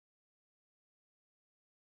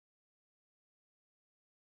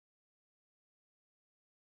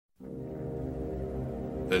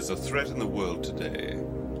There's a threat in the world today.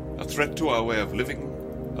 A threat to our way of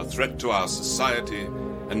living, a threat to our society,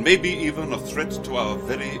 and maybe even a threat to our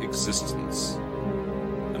very existence.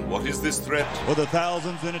 And what is this threat? For the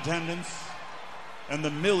thousands in attendance and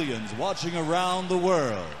the millions watching around the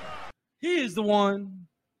world. He is the one.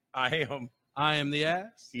 I am. I am the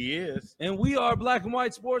ass. He is. And we are Black and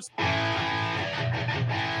White Sports.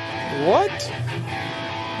 What?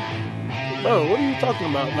 Bro, what are you talking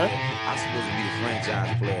about, man? I'm supposed to be the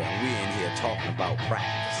franchise player, and we in here talking about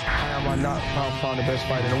practice. Why am I not pound the best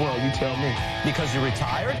fighter in the world? You tell me. Because you're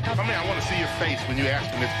retired? I mean, I want to see your face when you're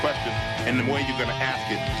asking this question and the way you're going to ask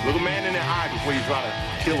it. Look a man in the eye before you try to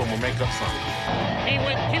kill him or make up something. He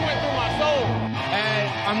went through my soul. And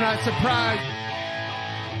I'm not surprised.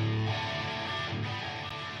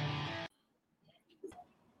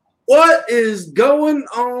 What is going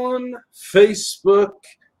on Facebook,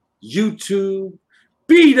 YouTube,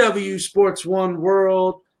 BW Sports One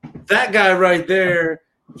World? That guy right there,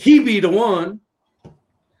 he be the one.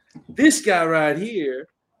 This guy right here,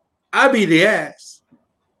 I be the ass.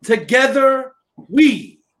 Together,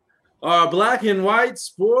 we are Black and White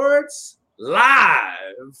Sports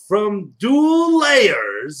live from Dual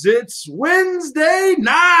Layers. It's Wednesday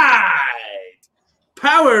night.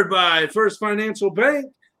 Powered by First Financial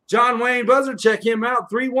Bank. John Wayne Buzzer, check him out,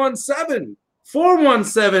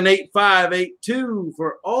 317-417-8582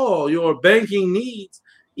 for all your banking needs.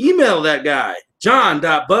 Email that guy,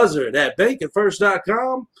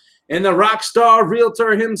 john.buzzard@bankatfirst.com, and the rock star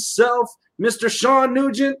realtor himself, Mr. Sean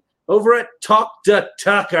Nugent, over at Talk to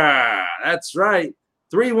Tucker. That's right,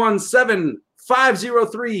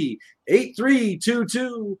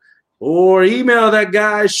 317-503-8322, or email that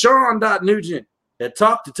guy,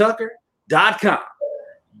 sean.nugent@talktotucker.com.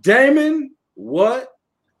 Damon, what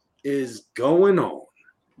is going on?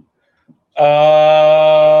 He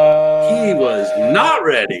was not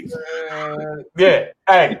ready. Yeah.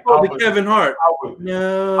 Hey. Kevin Hart.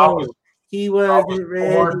 He wasn't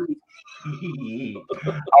ready. I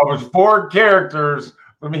was 4 characters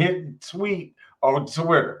from hitting tweet on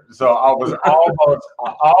Twitter. So I was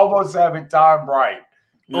almost having time right.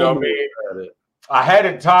 You know what I mean? I had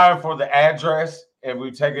it time for the address, and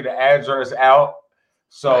we've taken the address out.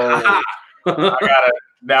 So I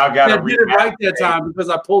gotta read it right that time because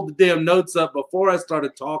I pulled the damn notes up before I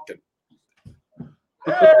started talking.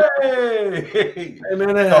 Hey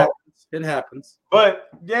man, it happens. But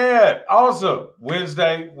yeah, also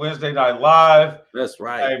Wednesday Night Live. That's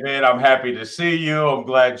right. Hey man, I'm happy to see you. I'm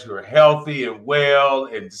glad you're healthy and well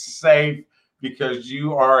and safe because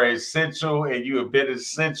you are essential and you have been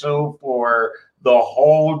essential for the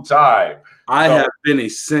whole time. I have been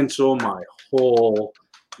essential my whole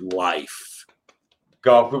life.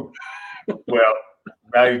 Golf. Well,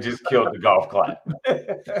 now you just killed the golf clap.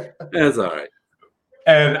 That's all right.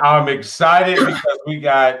 And I'm excited because we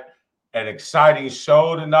got an exciting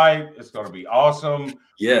show tonight. It's going to be awesome.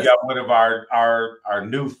 Yes. We got one of our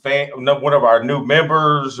new one of our new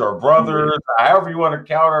members or brothers, however you want to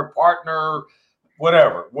count her, partner,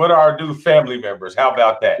 whatever. What are our new family members? How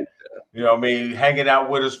about that? You know what I mean? Hanging out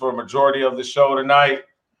with us for a majority of the show tonight.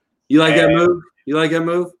 You like that move? You like that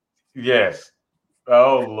move? Yes.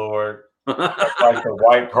 Oh, Lord. Like the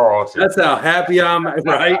White Carlton. That's how happy I'm,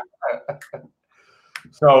 right?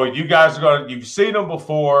 So you guys are you've seen them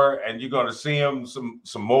before, and you're going to see them some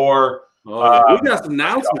more. We got some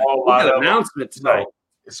announcements. We got an announcement tonight. So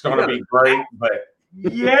it's going to be great, but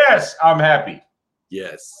yes, I'm happy.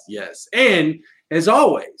 Yes. And as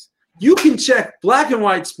always, you can check Black and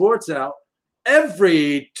White Sports out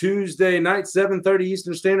every Tuesday night, 7:30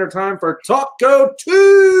 Eastern Standard Time for Taco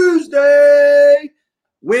Tuesday.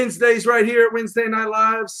 Wednesdays right here at Wednesday Night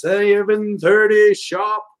Live, 7:30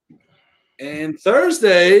 sharp. And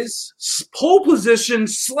Thursdays, pole position /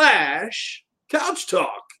 couch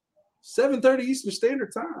talk, 7:30 Eastern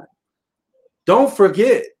Standard Time. Don't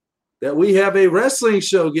forget that we have a wrestling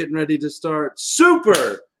show getting ready to start.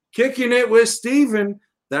 Super Kicking It with Steven.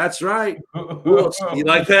 That's right. You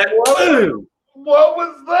like that? Boom. What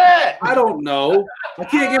was that? I don't know. I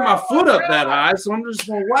can't get my foot up that high, so I'm just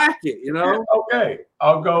going to whack it, you know? Okay.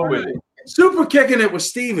 I'll go with it. Super Kicking It with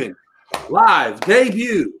Steven. Live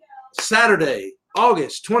debut Saturday,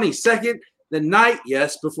 August 22nd. The night,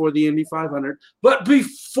 yes, before the Indy 500, but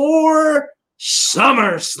before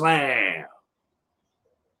SummerSlam.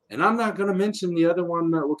 And I'm not going to mention the other one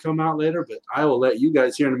that will come out later, but I will let you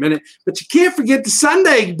guys hear in a minute. But you can't forget the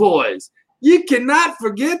Sunday boys. You cannot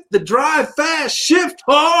forget the drive fast, shift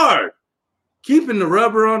hard. Keeping the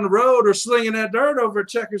rubber on the road or slinging that dirt over at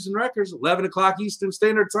Checkers and Wreckers, 11 o'clock Eastern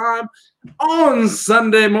Standard Time on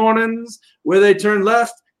Sunday mornings, where they turn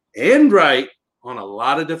left and right on a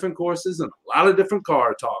lot of different courses and a lot of different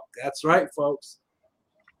car talk. That's right, folks.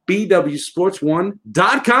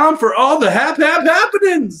 BWSports1.com for all the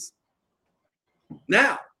happenings.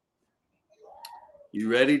 Now,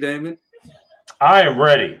 you ready, Damon? I am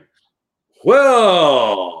ready.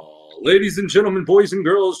 Well, ladies and gentlemen, boys and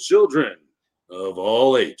girls, children of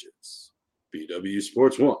all ages, BW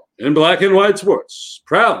Sports 1 and Black and White Sports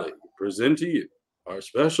proudly present to you our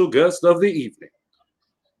special guest of the evening,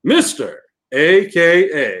 Mr.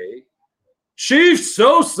 AKA Chief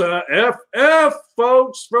Sosa FF,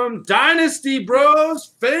 folks, from Dynasty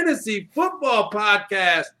Bros Fantasy Football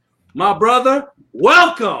Podcast. My brother,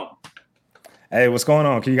 welcome. Hey, what's going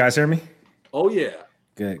on? Can you guys hear me? Oh, yeah.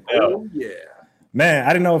 Good. Oh, yeah. Man, I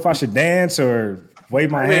didn't know if I should dance or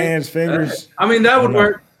wave my hands, fingers. That would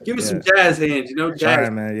work. Give me some jazz hands, jazz.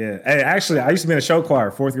 Trying, man, yeah. Hey, actually, I used to be in a show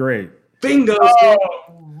choir, 4th grade. Bingo.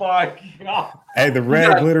 Oh, my God. Hey, the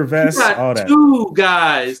red glitter vest, all that. Two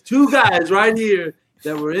guys right here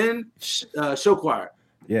that were in show choir.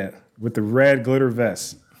 Yeah, with the red glitter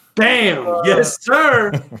vest. Bam! Yes,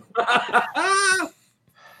 sir.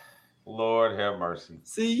 Lord have mercy.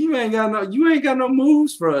 See, you ain't got no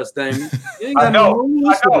moves for us, Damon. You ain't I got know. no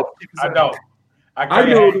moves. I know. I can't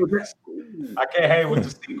hang with the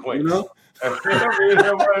sequence.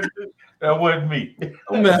 That wasn't me.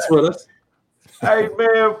 Don't mess with us. Hey,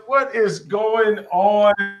 man, what is going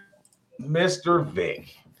on, Mr.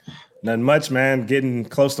 Vic? Nothing much, man. Getting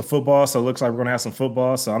close to football, so it looks like we're going to have some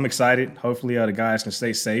football. So I'm excited. Hopefully the guys can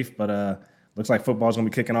stay safe, but looks like football's going to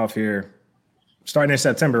be kicking off here starting in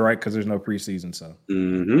September, right? Because there's no preseason. So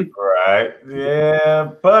Right. Yeah,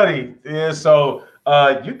 buddy. Yeah, so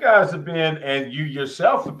you guys have been, and you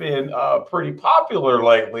yourself have been pretty popular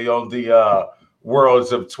lately on the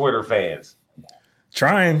worlds of Twitter fans.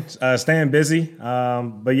 Trying, staying busy.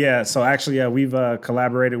 But yeah, so actually we've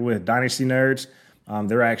collaborated with Dynasty Nerds.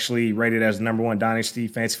 They're actually rated as the #1 Dynasty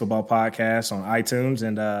Fantasy Football podcast on iTunes.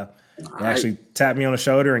 And they actually tapped me on the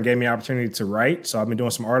shoulder and gave me an opportunity to write. So I've been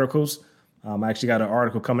doing some articles. I actually got an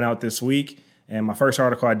article coming out this week. And my first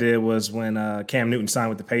article I did was when Cam Newton signed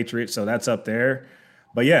with the Patriots. So that's up there.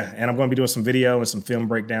 But yeah, and I'm going to be doing some video and some film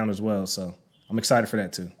breakdown as well. So I'm excited for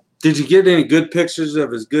that too. Did you get any good pictures of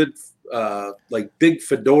his good big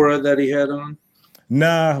fedora that he had on?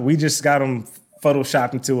 Nah, we just got him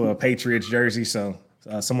photoshopped into a Patriots jersey, so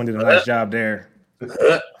someone did a nice job there.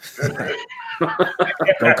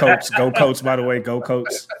 Go Colts, by the way, go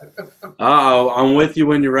Colts. I'm with you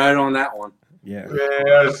when you're right on that one. Yeah,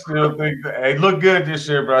 I still think they look good this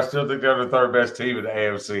year, but I still think they're the third best team in the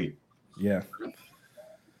AFC. Yeah. But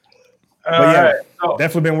yeah,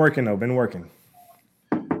 definitely been working though. Been working.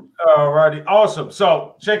 All righty, awesome.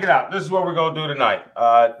 So check it out. This is what we're gonna do tonight.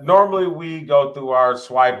 Normally we go through our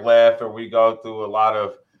swipe left, or we go through a lot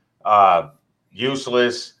of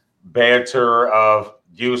useless banter of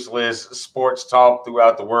useless sports talk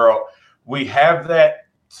throughout the world. We have that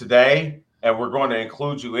today, and we're going to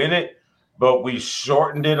include you in it. But we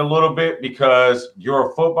shortened it a little bit because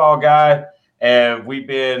you're a football guy, and we've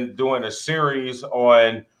been doing a series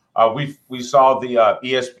on. We saw the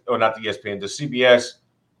the CBS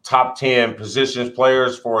top 10 positions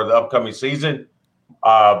players for the upcoming season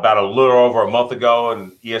about a little over a month ago,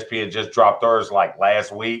 and ESPN just dropped theirs like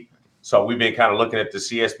last week. So we've been kind of looking at the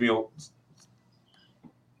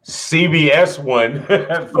CBS one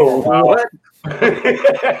for a while.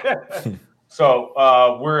 So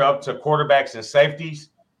we're up to quarterbacks and safeties.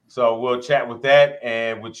 So we'll chat with that,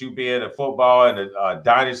 and with you being a football and a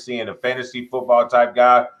dynasty and a fantasy football type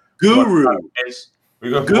guy, Guru.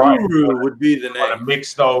 Guru would be the name. To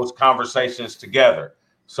mix those conversations together.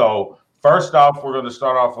 So first off, we're going to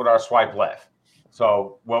start off with our swipe left.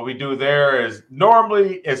 So what we do there is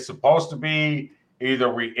normally it's supposed to be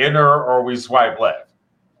either we enter or we swipe left,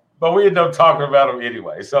 but we end up talking about them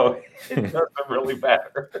anyway, so it doesn't really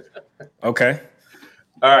matter. Okay.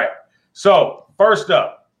 All right. So first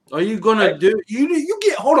up, are you gonna do? You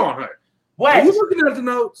get? Hold on, her. What? Are you looking at the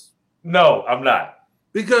notes? No, I'm not.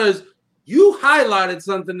 Because you highlighted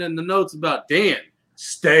something in the notes about Dan.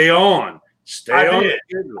 Stay on. I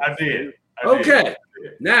did. Okay.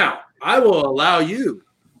 Now I will allow you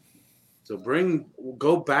to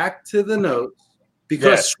go back to the notes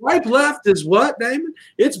because swipe left is what, Damon?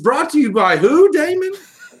 It's brought to you by who, Damon?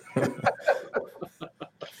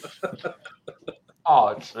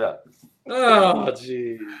 Oh, shucks. Oh,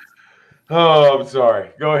 geez. Oh, I'm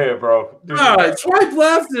sorry. Go ahead, bro. All right. Swipe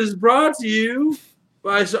left is brought to you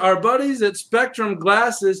by our buddies at Spectrum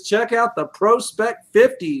Glasses. Check out the Prospect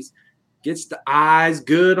 50s. Gets the eyes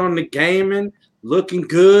good on the gaming, looking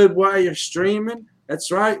good while you're streaming. That's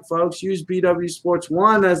right, folks. Use BW Sports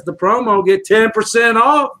 1 as the promo. Get 10%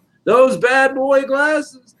 off those bad boy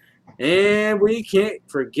glasses. And we can't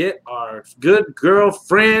forget our good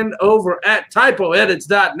girlfriend over at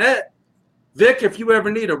typoedits.net. Vic, if you ever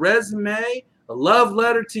need a resume, a love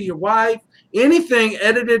letter to your wife, anything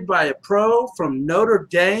edited by a pro from Notre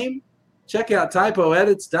Dame, check out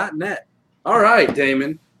typoedits.net. All right,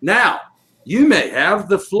 Damon. Now, you may have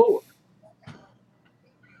the floor.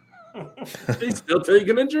 He's still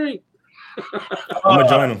taking a drink. I'm going to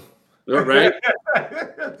join him. All right.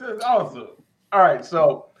 Awesome. All right,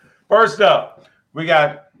 so first up, we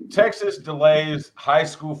got Texas delays high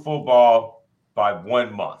school football by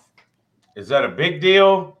 1 month. Is that a big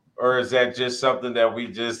deal, or is that just something that we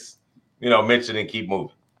just, mention and keep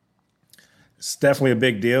moving? It's definitely a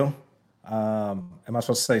big deal. Am I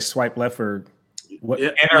supposed to say swipe left or what?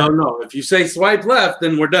 Yeah, no. If you say swipe left,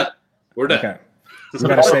 then we're done. We're done. Okay. We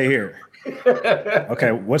got to stay here.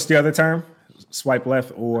 Okay, what's the other term? Swipe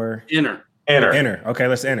left or enter? Enter. Okay,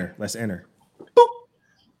 let's enter.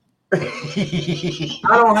 I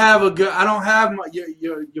don't have my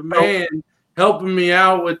your man helping me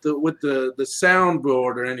out with the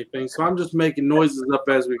soundboard or anything, so I'm just making noises up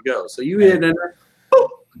as we go. So you hit enter.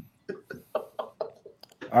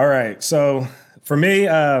 All right. So for me,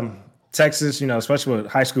 Texas, especially with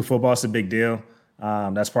high school football, it's a big deal.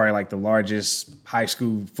 That's probably like the largest high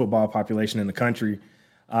school football population in the country.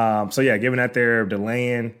 Given that they're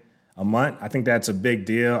delaying a month, I think that's a big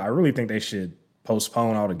deal. I really think they should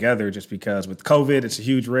postpone altogether just because with COVID, it's a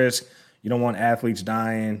huge risk. You don't want athletes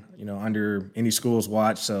dying, under any school's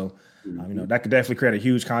watch. So, that could definitely create a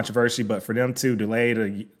huge controversy. But for them to delay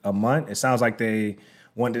it a month, it sounds like they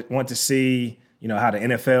want to see, how the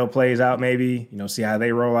NFL plays out maybe, see how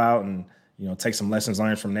they roll out and, take some lessons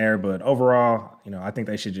learned from there. But overall, I think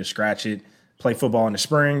they should just scratch it, play football in the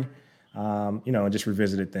spring, and just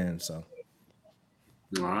revisit it then. So.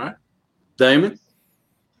 All right. Damon?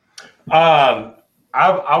 I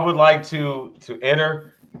would like to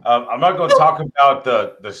enter. I'm not going to talk about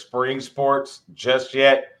the spring sports just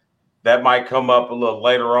yet. That might come up a little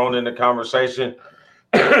later on in the conversation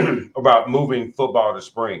about moving football to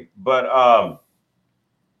spring. But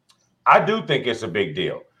I do think it's a big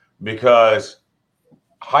deal because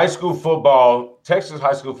high school football, Texas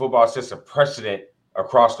high school football sets a precedent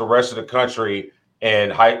across the rest of the country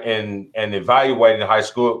and evaluating high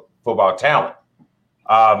school football talent.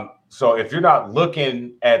 So if you're not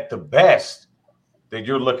looking at the best, then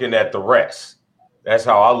you're looking at the rest. That's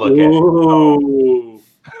how I look at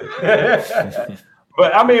it.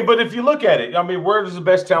 But if you look at it, where does the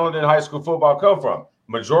best talent in high school football come from?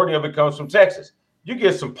 Majority of it comes from Texas. You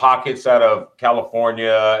get some pockets out of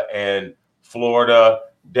California and Florida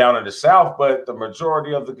down in the South, but the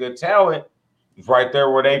majority of the good talent is right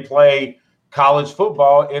there where they play college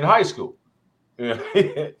football in high school. You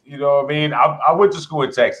know what I mean? I went to school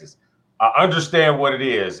in Texas. I understand what it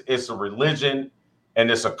is. It's a religion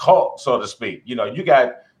and it's a cult, so to speak. You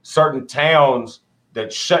got certain towns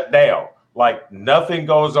that shut down. Like nothing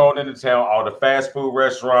goes on in the town. All the fast food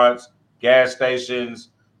restaurants, gas stations,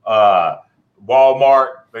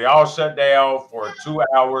 Walmart, they all shut down for 2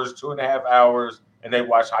 hours, 2.5 hours, and they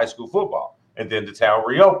watch high school football. And then the town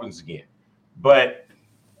reopens again. But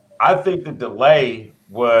I think the delay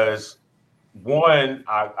was one,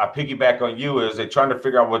 I piggyback on you, is they're trying to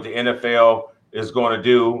figure out what the NFL is going to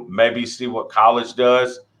do, maybe see what college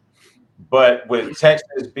does. But with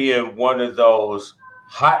Texas being one of those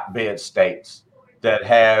hotbed states that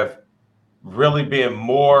have really been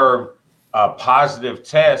more positive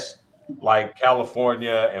tests like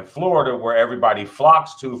California and Florida, where everybody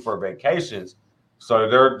flocks to for vacations. So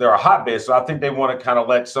they're a hotbed. So I think they want to kind of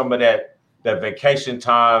let some of that vacation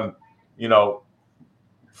time,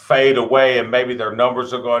 fade away, and maybe their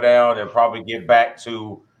numbers will go down and probably get back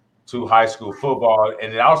to high school football.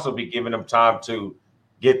 And it also be giving them time to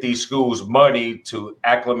get these schools money to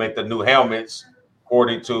acclimate the new helmets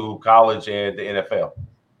according to college and the NFL.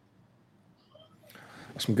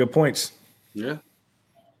 Some good points. Yeah.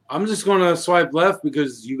 I'm just going to swipe left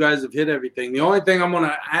because you guys have hit everything. The only thing I'm going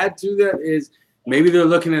to add to that is maybe they're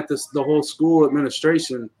looking at the whole school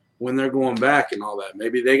administration when they're going back and all that.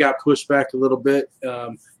 Maybe they got pushed back a little bit.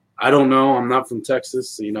 I don't know. I'm not from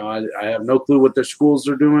Texas. I have no clue what their schools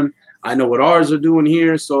are doing. I know what ours are doing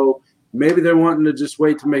here. So maybe they're wanting to just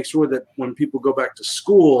wait to make sure that when people go back to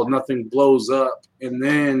school, nothing blows up and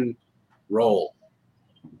then roll.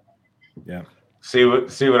 Yeah. See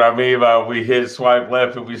what I mean by we hit swipe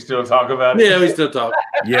left and we still talk about it? Yeah, we still talk.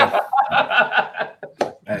 Yeah.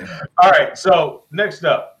 All right. So next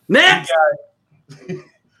up.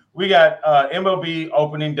 We got MLB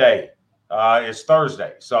opening day is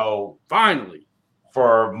Thursday. So finally,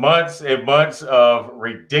 for months and months of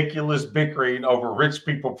ridiculous bickering over rich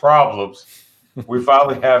people problems, we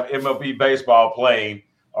finally have MLB baseball playing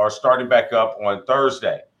or starting back up on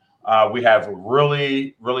Thursday. We have a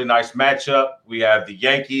really, really nice matchup. We have the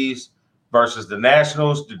Yankees versus the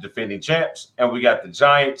Nationals, the defending champs, and we got the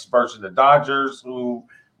Giants versus the Dodgers, who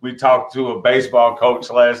we talked to a baseball coach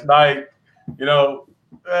last night. You know,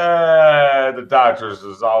 the Dodgers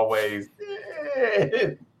is always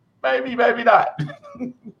maybe not.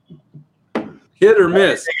 Hit or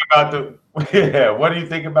miss. What do you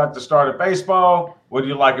think about the start of baseball? What do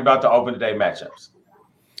you like about the open day matchups?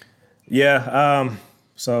 Yeah,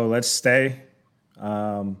 so let's stay.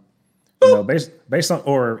 Based on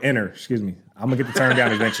or enter. Excuse me. I'm gonna get the term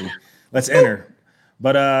down eventually. Let's enter.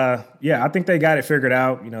 But I think they got it figured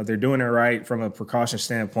out. You know, they're doing it right from a precaution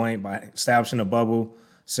standpoint by establishing a bubble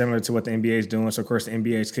similar to what the NBA is doing. So of course the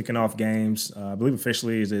NBA is kicking off games. I believe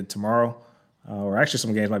officially is it tomorrow, or actually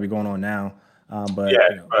some games might be going on now.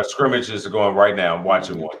 Scrimmages are going right now. I'm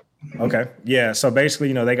watching one. Okay. Yeah. So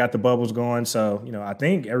basically, they got the bubbles going. So, I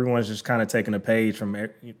think everyone's just kind of taking a page from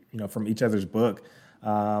each other's book.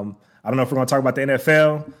 I don't know if we're going to talk about the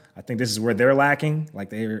NFL. I think this is where they're lacking. Like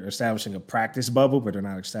they're establishing a practice bubble, but they're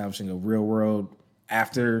not establishing a real world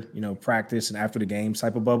after, practice and after the game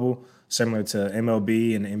type of bubble, similar to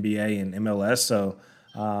MLB and NBA and MLS. So,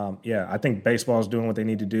 I think baseball is doing what they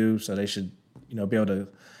need to do. So they should, be able to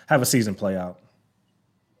have a season play out.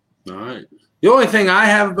 All right. The only thing I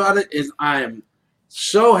have about it is I am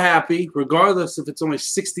so happy, regardless if it's only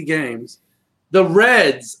 60 games, the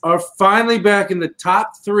Reds are finally back in the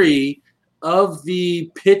top 3 of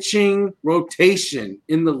the pitching rotation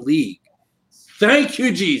in the league. Thank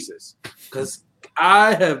you, Jesus, because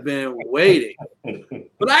I have been waiting.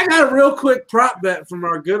 But I got a real quick prop bet from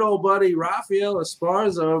our good old buddy Rafael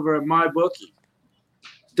Esparza over at MyBookie.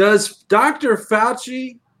 Does Dr.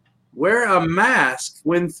 Fauci wear a mask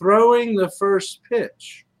when throwing the first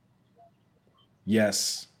pitch?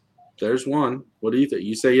 Yes. There's one. What do you think?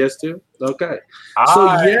 You say yes too? Okay.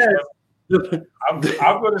 I'm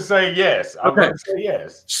going to say yes. I'm going to say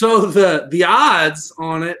yes. So the odds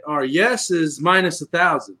on it are yes is minus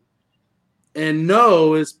 1,000 and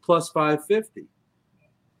no is plus 550.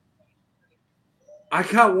 I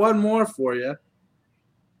got one more for you.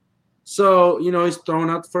 So, he's throwing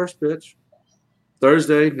out the first pitch.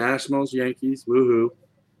 Thursday, Nationals, Yankees, woohoo.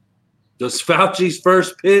 Does Fauci's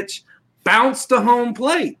first pitch bounce to home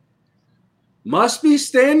plate? Must be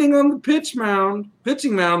standing on the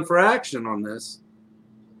pitching mound for action on this.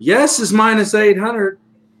 Yes is minus 800.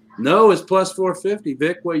 No is plus 450.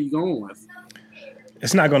 Vic, what are you going with?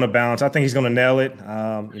 It's not going to bounce. I think he's going to nail it.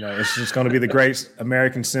 It's just going to be the great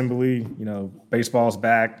American assembly. Baseball's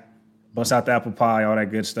back. Bust out the apple pie, all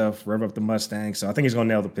that good stuff. Rev up the Mustang. So I think he's going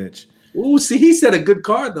to nail the pitch. Ooh, see, he said a good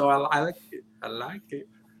card, though. I like it. I like it.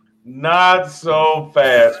 Not so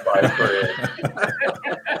fast, my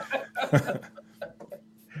friend.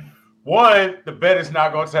 One, the bet is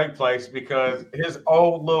not going to take place because his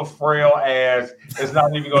old little frail ass is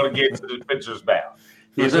not even going to get to the pitcher's mound.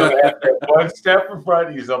 He's going to have one step in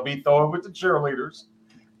front. He's going to be throwing with the cheerleaders.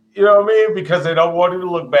 You know what I mean? Because they don't want him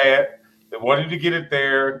to look bad. They want him to get it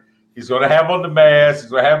there. He's going to have on the mask.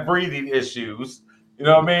 He's going to have breathing issues. You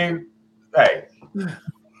know what I mean? Hey.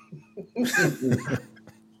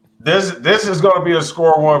 This is going to be a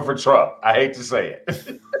score one for Trump. I hate to say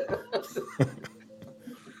it.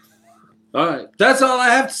 All right. That's all I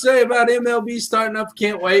have to say about MLB starting up.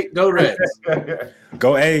 Can't wait. Go Reds.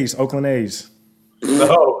 Go A's, Oakland A's.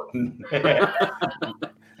 No.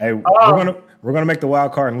 Hey, we're gonna make the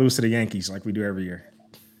wild card and lose to the Yankees like we do every year.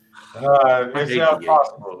 It sounds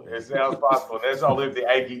possible. It sounds possible. That's only if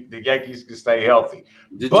the Yankees can stay healthy.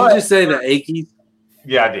 Did you just say the Yankees?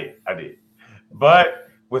 Yeah, I did. But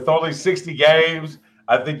with only 60 games,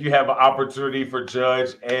 I think you have an opportunity for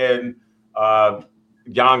Judge and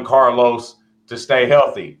Giancarlo to stay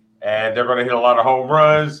healthy. And they're going to hit a lot of home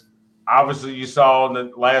runs. Obviously, you saw in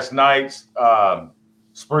the last night's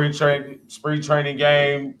spring training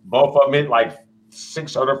game, both of them hit like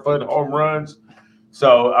 600-foot home runs.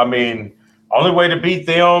 So, I mean, only way to beat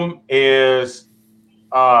them is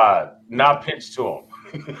not pitch to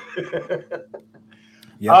them.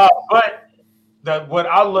 Yeah. But what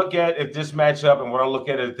I look at this matchup and what I look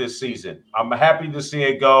at it this season, I'm happy to see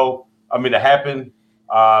it happen.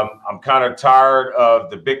 I'm kind of tired of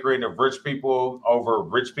the bickering of rich people over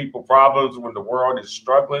rich people problems when the world is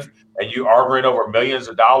struggling and you arguing over millions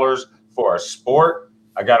of dollars for a sport.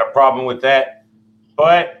 I got a problem with that.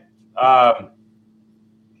 But the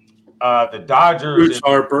Dodgers,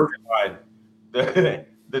 Harper. The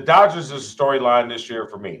the Dodgers is a storyline this year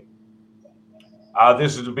for me.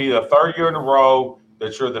 This is to be the third year in a row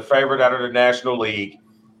that you're the favorite out of the National League.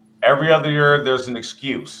 Every other year, there's an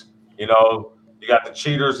excuse. You know, you got the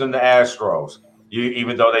cheaters and the Astros.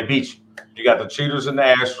 Even though they beat you, you got the cheaters and the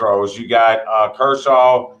Astros. You got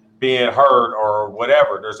Kershaw being hurt or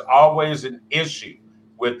whatever. There's always an issue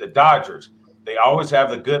with the Dodgers. They always have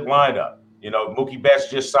the good lineup. You know, Mookie Betts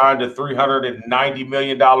just signed a $390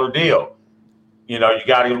 million deal. You know, you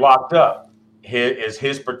got him locked up. Is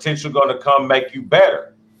his potential going to come make you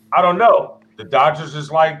better? I don't know. The Dodgers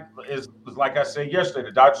is like I said yesterday.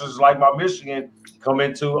 The Dodgers is like my Michigan come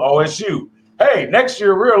into OSU. Hey, next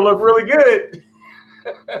year we're gonna look really good.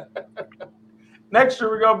 Next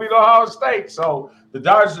year we're gonna beat Ohio State. So the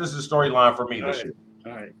Dodgers is the storyline for me this year.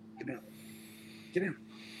 All right, get in.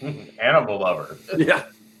 Animal lover. Yeah,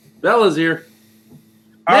 Bella's here.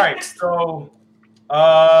 All right, so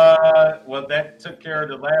well, that took care of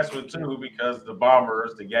the last one too, because the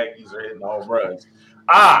Bombers, the Yankees are hitting home runs.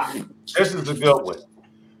 This is a good one.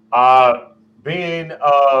 Being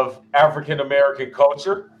of African American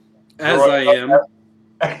culture, as I am,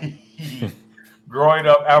 growing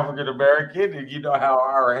up African American, and you know how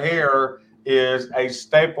our hair is a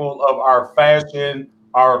staple of our fashion,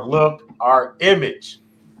 our look, our image.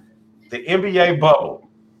 The NBA bubble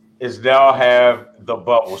is now have the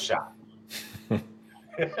bubble shop. You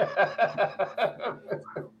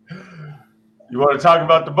want to talk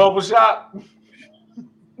about the bubble shop?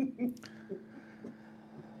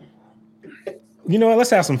 You know what? Let's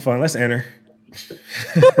have some fun. Let's enter.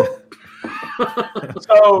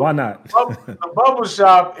 So why not? The bubble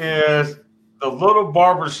shop is the little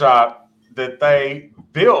barber shop that they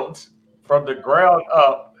built from the ground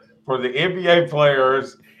up for the NBA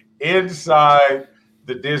players inside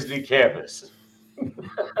the Disney campus.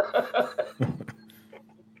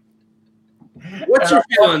 What's your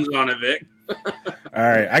feelings on it, Vic? All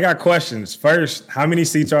right, I got questions. First, how many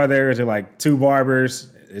seats are there? Is it like 2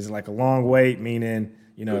 barbers? Is it like a long wait? Meaning,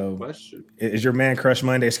 you know, is your man Crush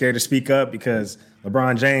Monday scared to speak up because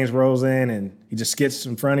LeBron James rolls in and he just skits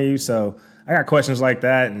in front of you? So I got questions like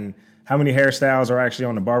that. And how many hairstyles are actually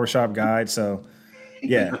on the barbershop guide? So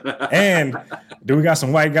yeah. And do we got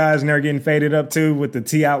some white guys in there getting faded up too with the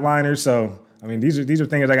T outliners? So I mean, these are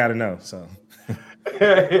things I got to know. So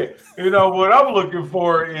you know what I'm looking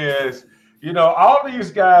for is, you know, all these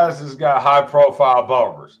guys has got high profile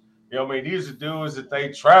barbers. You know what I mean? These are dudes that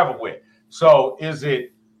they travel with. So is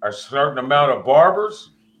it a certain amount of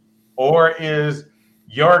barbers, or is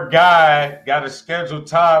your guy got a scheduled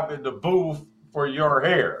time in the booth for your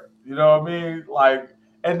hair? You know what I mean? Like,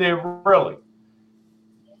 and then really,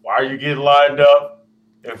 why are you getting lined up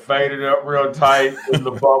and faded up real tight in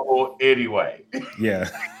the bubble anyway? Yeah.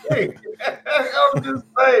 I'm just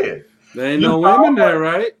saying. There ain't no women there,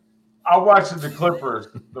 right? I watched the Clippers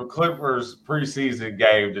preseason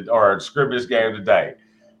game or scrimmage game today.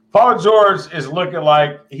 Paul George is looking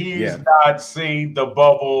like he's not seen the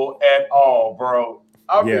bubble at all, bro.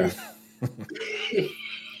 I mean,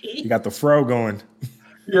 you got the fro going.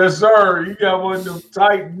 Yes, sir. You got one of them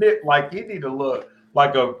tight knit, like he need to look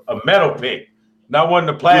like a metal pick, not one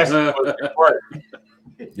of the plastic ones.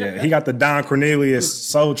 Yeah, he got the Don Cornelius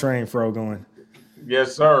Soul Train fro going.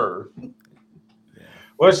 Yes, sir.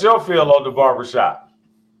 What's your feel on the barbershop?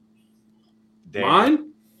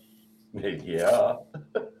 Mine? Yeah.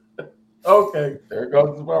 Okay, there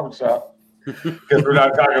goes the barbershop. Because we're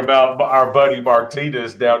not talking about our buddy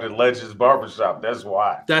Martinez down at Legends Barbershop. That's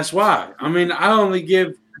why. That's why. I mean, I only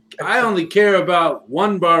care about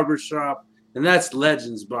one barbershop, and that's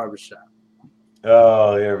Legends Barbershop.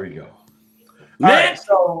 Oh, there we go. All right,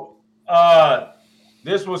 so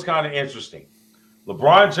this was kind of interesting.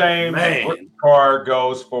 LeBron James' card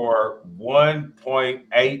goes for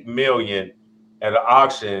 $1.8 million at an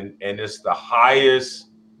auction, and it's the highest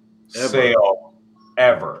sale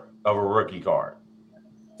ever of a rookie card.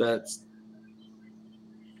 That's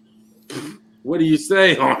what do you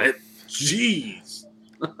say on it? Jeez.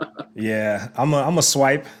 Yeah, I'm a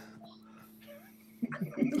swipe.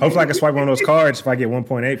 Hopefully, I can swipe one of those cards if I get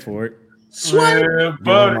 1.8 for it. Swipe,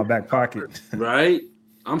 but in my back pocket. Right.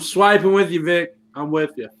 I'm swiping with you, Vic. I'm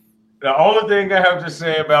with you. The only thing I have to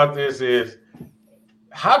say about this is,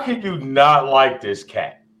 how can you not like this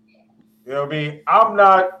cat? You know what I mean?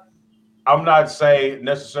 I'm not saying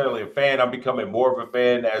necessarily a fan. I'm becoming more of a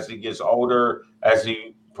fan as he gets older, as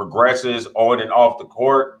he progresses on and off the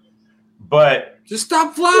court. But just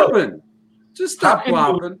stop flopping. Just stop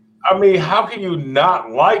flopping. I mean, how can you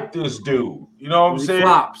not like this dude? You know what I'm saying?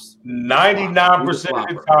 Flops. 99% of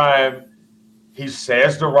the time, he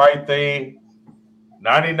says the right thing.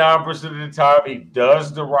 99% of the time, he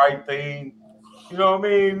does the right thing. You know what I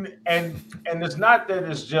mean? And it's not that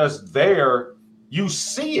it's just there. You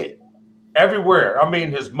see it everywhere. I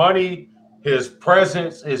mean, his money, his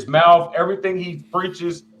presence, his mouth, everything he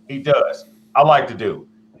preaches, he does. I like to do,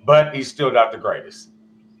 but he's still not the greatest.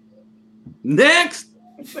 Next.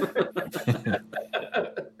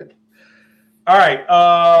 All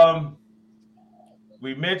right.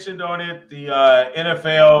 We mentioned on it the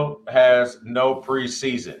NFL has no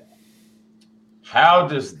preseason. How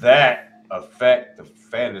does that affect the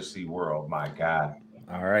fantasy world? My God.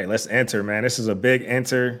 All right, let's enter, man. This is a big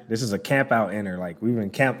enter. This is a camp out enter. Like we've been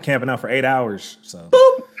camping out for 8 hours. So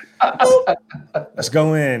let's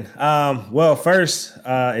go in. Well, first,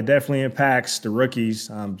 it definitely impacts the rookies.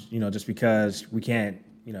 Just because we can't,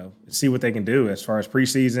 see what they can do as far as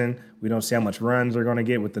preseason. We don't see how much runs they're going to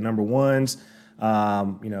get with the number ones. They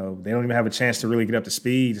don't even have a chance to really get up to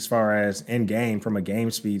speed as far as in game from a game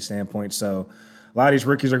speed standpoint. So a lot of these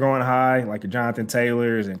rookies are going high, like your Jonathan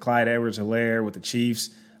Taylors and Clyde Edwards-Helaire with the Chiefs.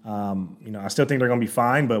 I still think they're going to be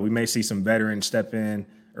fine, but we may see some veterans step in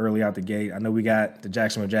early out the gate. I know we got the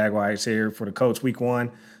Jacksonville Jaguars here for the Colts week 1.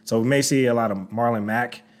 So we may see a lot of Marlon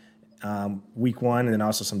Mack week 1 and then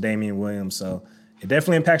also some Damian Williams. So it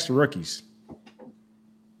definitely impacts the rookies.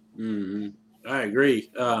 Mm-hmm. I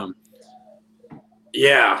agree.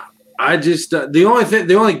 I just the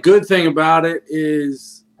only good thing about it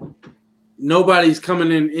is nobody's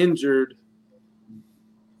coming in injured.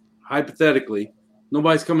 Hypothetically,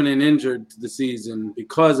 nobody's coming in injured to the season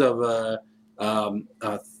because of a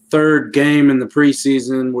third game in the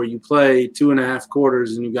preseason where you play 2.5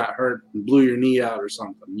 quarters and you got hurt and blew your knee out or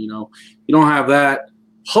something. You don't have that.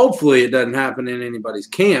 Hopefully, it doesn't happen in anybody's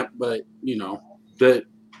camp, but that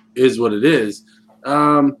is what it is.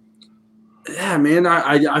 Yeah, man,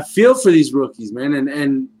 I feel for these rookies, man.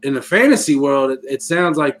 And in the fantasy world, it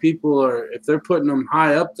sounds like people are, if they're putting them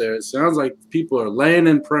high up there, it sounds like people are laying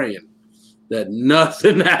and praying that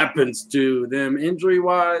nothing happens to them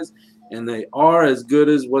injury-wise, and they are as good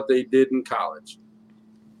as what they did in college.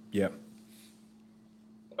 Yep.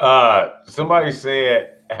 Somebody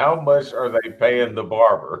said, how much are they paying the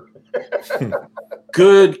barber?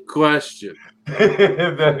 Good question.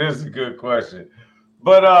 That is a good question.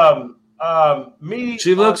 But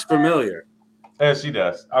she looks familiar. Yeah, she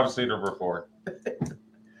does. I've seen her before.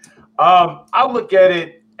 I look at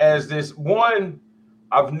it as this one.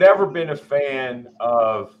 I've never been a fan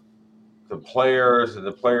of the players and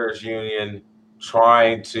the players union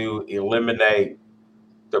trying to eliminate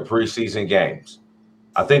the preseason games.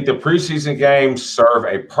 I think the preseason games serve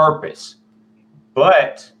a purpose,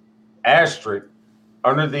 but asterisk,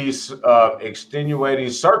 under these extenuating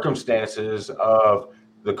circumstances of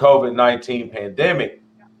the COVID-19 pandemic,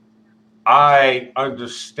 I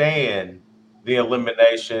understand the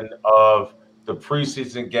elimination of the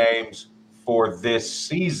preseason games for this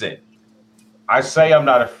season. I say I'm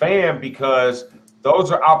not a fan because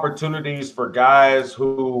those are opportunities for guys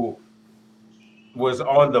who was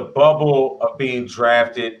on the bubble of being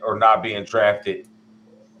drafted or not being drafted,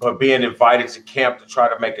 but being invited to camp to try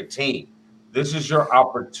to make a team. This is your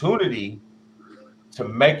opportunity to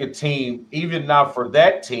make a team, even not for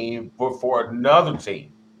that team, but for another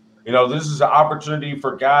team. This is an opportunity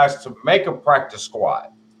for guys to make a practice squad.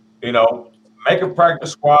 Make a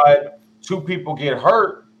practice squad, 2 people get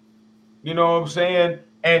hurt, you know what I'm saying?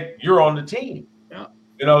 And you're on the team. Yeah.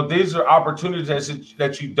 These are opportunities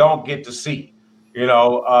that you don't get to see.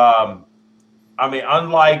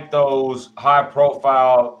 Unlike those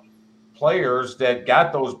high-profile players that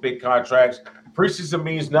got those big contracts, preseason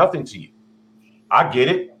means nothing to you. I get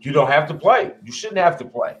it. You don't have to play. You shouldn't have to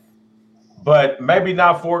play. But maybe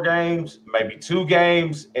not 4 games, maybe 2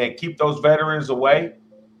 games, and keep those veterans away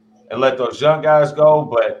and let those young guys go.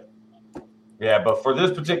 But for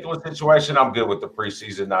this particular situation, I'm good with the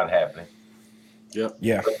preseason not happening. Yep.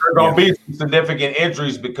 Yeah. But there are going to be some significant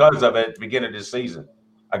injuries because of it at the beginning of this season.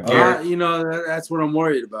 That's what I'm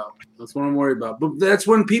worried about. But that's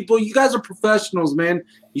when you guys are professionals, man.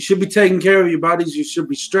 You should be taking care of your bodies. You should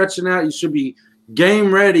be stretching out. You should be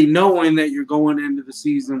game ready, knowing that you're going into the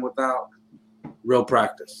season without real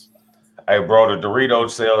practice. Hey, bro, the Dorito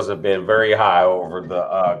sales have been very high over the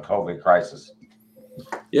COVID crisis.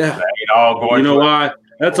 Yeah. They ain't all going why?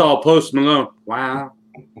 That's all Post Malone. Wow.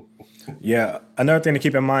 Yeah. Another thing to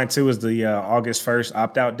keep in mind, too, is the August 1st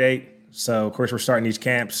opt-out date. So, of course, we're starting these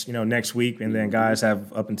camps, next week, and then guys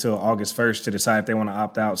have up until August 1st to decide if they want to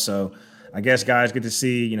opt out. So, I guess guys get to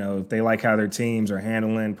see, if they like how their teams are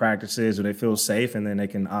handling practices or they feel safe, and then they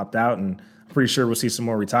can opt out. And I'm pretty sure we'll see some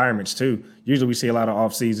more retirements too. Usually we see a lot of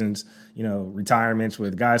off seasons, retirements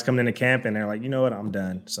with guys coming into camp and they're like, you know what, I'm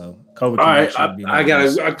done. So COVID. All right, I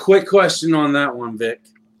got a quick question on that one, Vic.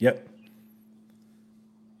 Yep.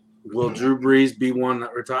 Will Drew Brees be one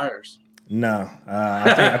that retires? No,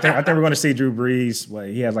 I think we're going to see Drew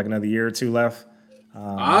Brees. He has like another year or two left.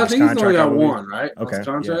 I think he's only got one, right? Okay, his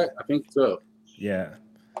contract. Yeah. I think so. Yeah,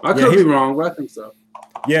 I could be wrong, but I think so.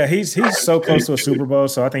 Yeah, he's so close to a Super Bowl,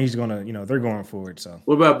 so I think he's gonna. They're going for it. So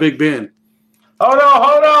what about Big Ben? Hold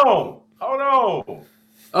on.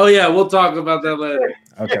 Oh yeah, we'll talk about that later.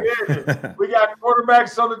 Okay. Yeah, we got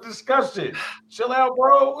quarterbacks on the discussion. Chill out,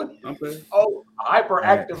 bro. Okay. Oh,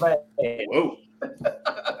 hyperactive. Right. Whoa.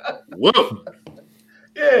 Whoa.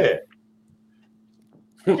 Yeah.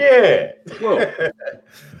 Whoa.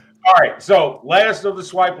 All right. So last of the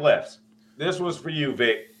swipe lefts. This was for you,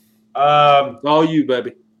 Vic. All you,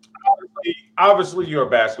 baby. Obviously, you're a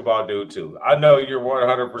basketball dude too. I know you're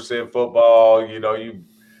 100% football. You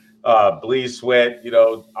bleed sweat.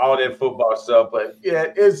 All that football stuff. But yeah,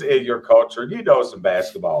 it's in your culture. You know some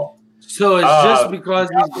basketball. So it's just because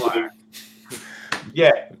he's black.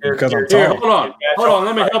 Yeah, because I'm here, tall. Hold on.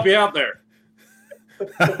 Let me help you out there.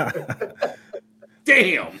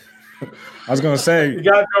 Damn. I was gonna say you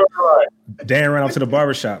gotta go right. Dan ran off to the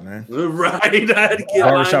barbershop, man. Right. I had to get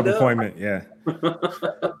barbershop appointment, yeah.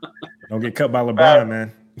 Don't get cut by LeBron,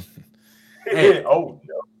 man. Hey. Oh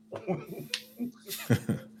no.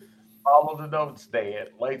 Follow the notes, Dan.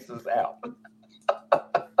 Laces out.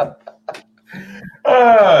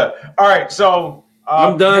 All right, so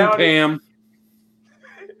I'm done, Pam.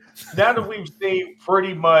 Now that we've seen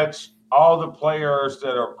pretty much all the players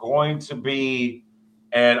that are going to be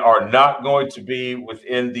and are not going to be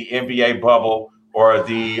within the NBA bubble or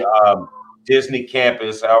the Disney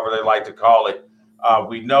campus, however they like to call it,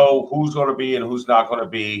 we know who's going to be and who's not going to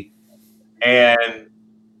be. And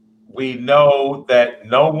we know that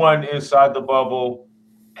no one inside the bubble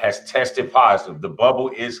has tested positive. The bubble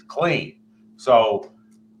is clean. So,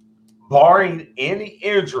 barring any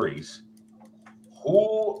injuries,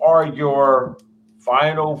 who are your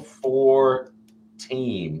final four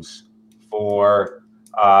teams for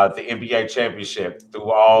the NBA championship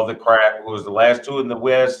through all the crap? Who was the last two in the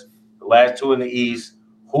West, the last two in the East?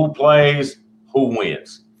 Who plays? Who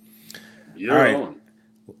wins? All right.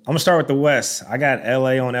 I'm going to start with the West. I got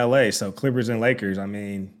LA on LA, so Clippers and Lakers. I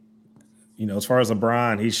mean, as far as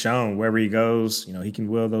LeBron, he's shown wherever he goes, he can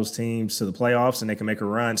will those teams to the playoffs and they can make a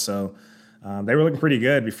run. So they were looking pretty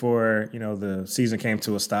good before, the season came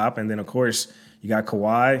to a stop. And then, of course, you got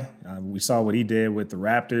Kawhi. We saw what he did with the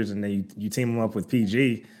Raptors, and then you team him up with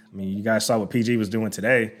PG. I mean, you guys saw what PG was doing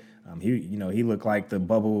today. He looked like the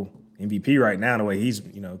bubble MVP right now, the way he's,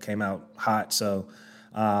 came out hot. So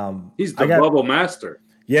he's the bubble master.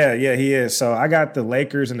 Yeah, he is. So I got the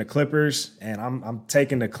Lakers and the Clippers, and I'm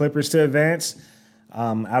taking the Clippers to advance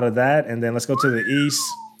out of that. And then let's go to the East.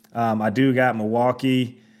 I do got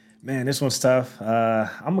Milwaukee. Man, this one's tough.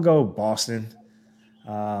 I'm gonna go Boston.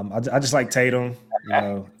 I just like Tatum.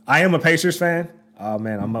 I am a Pacers fan. Oh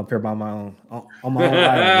man, I'm up here by my own on my own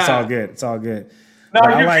island. It's all good. It's all good. No,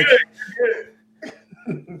 you're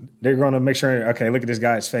good. They're going to make sure. Okay, look at this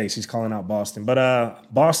guy's face. He's calling out Boston, but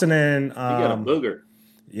Boston and you got a booger.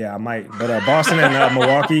 Yeah, I might. But Boston and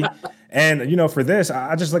Milwaukee. And, for this,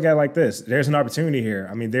 I just look at it like this. There's an opportunity here.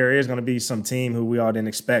 I mean, there is going to be some team who we all didn't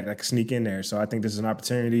expect that could sneak in there. So I think this is an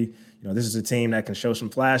opportunity. This is a team that can show some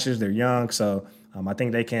flashes. They're young. So I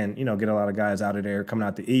think they can, get a lot of guys out of there coming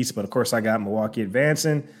out the East. But, of course, I got Milwaukee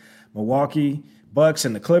advancing, Milwaukee, Bucks,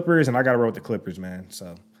 and the Clippers. And I got to roll with the Clippers, man.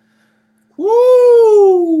 So.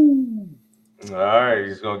 Woo! All right.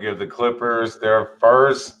 He's going to give the Clippers their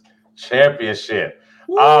first championship.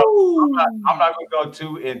 I'm not going to go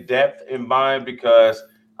too in depth in mine because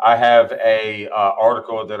I have a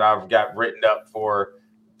article that I've got written up for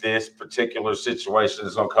this particular situation.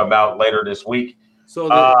 It's going to come out later this week. So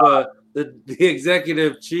the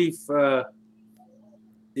executive chief,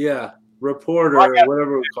 reporter, or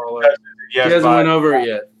whatever we call it, yes, he hasn't went over it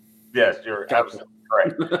yet. Yes, you're absolutely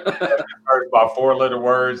correct. About 4-letter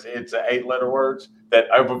words into 8-letter words that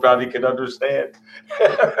everybody can understand.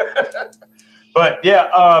 But yeah,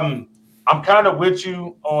 I'm kind of with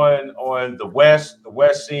you on the West. The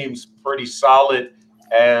West seems pretty solid,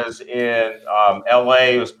 as in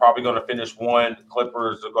LA is probably going to finish 1. The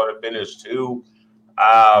Clippers are going to finish 2.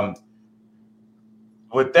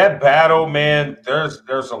 With that battle, man, there's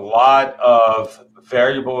a lot of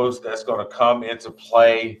variables that's going to come into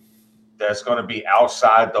play that's going to be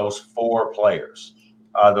outside those 4 players.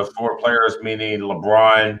 The 4 players meaning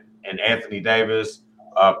LeBron and Anthony Davis,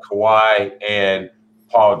 Kawhi, and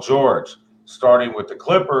Paul George. starting with the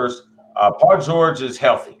Clippers, Paul George is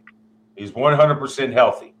healthy. He's 100%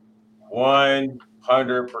 healthy.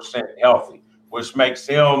 100% healthy, which makes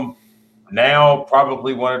him now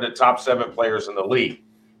probably one of the top 7 players in the league.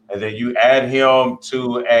 And then you add him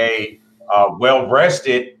to a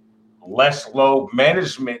well-rested, less load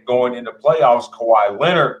management going into playoffs, Kawhi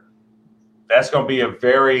Leonard. That's going to be a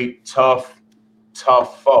very tough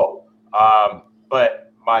foe.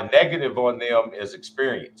 But my negative on them is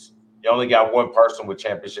experience. You only got one person with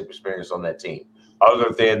championship experience on that team,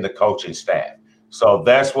 other than the coaching staff. So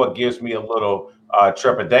that's what gives me a little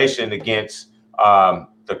trepidation against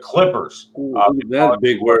the Clippers. That's a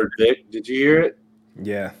big word, Vic. Did you hear it?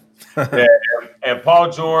 Yeah. And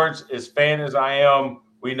Paul George, as fan as I am,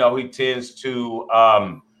 we know he tends to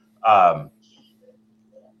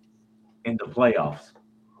in the playoffs.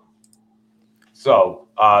 So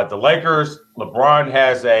the Lakers, LeBron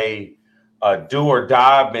has a do or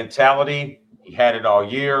die mentality. He had it all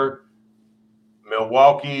year.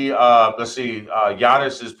 Milwaukee,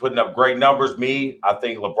 Giannis is putting up great numbers. I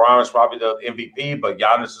think LeBron is probably the MVP, but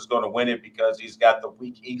Giannis is going to win it because he's got the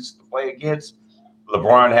weak East to play against.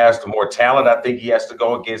 LeBron has the more talent. I think he has to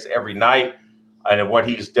go against every night. And what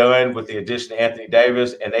he's done with the addition of Anthony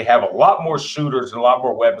Davis, and they have a lot more shooters and a lot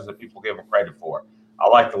more weapons than people give them credit for. I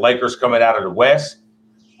like the Lakers coming out of the West.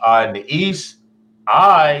 In the East,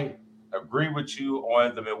 I agree with you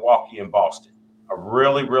on the Milwaukee and Boston. I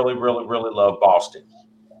really, really, really, really love Boston.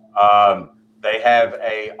 They have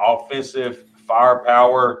a offensive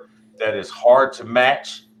firepower that is hard to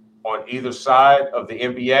match on either side of the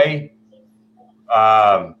NBA.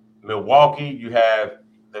 Milwaukee, you have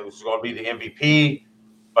who's going to be the MVP,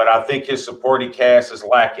 but I think his supporting cast is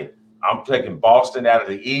lacking. I'm taking Boston out of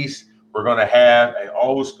the East. We're going to have an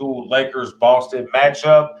old school Lakers-Boston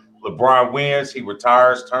matchup. LeBron wins. He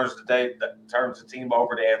retires, turns the team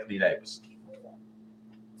over to Anthony Davis.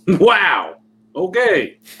 Wow.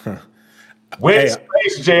 Okay.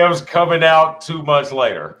 Space Jam's coming out 2 months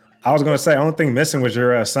later. I was going to say, only thing missing was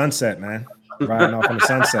your sunset, man. Riding off on the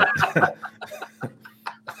sunset.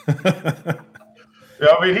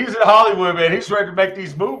 Yeah, I mean, he's in Hollywood, man. He's ready to make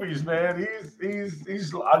these movies, man.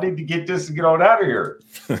 He's. I need to get this and get on out of here.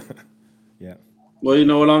 Yeah. Well, you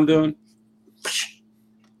know what I'm doing?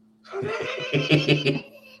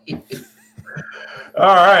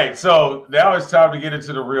 All right, so now it's time to get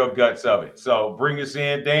into the real guts of it. So bring us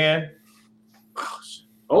in, Dan.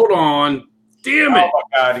 Hold on. Damn it. Oh, my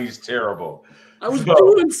God, he's terrible. I was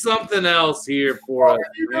doing something else here for us.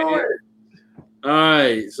 All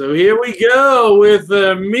right, so here we go with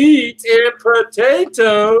the meat and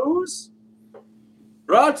potatoes.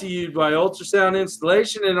 Brought to you by Ultrasound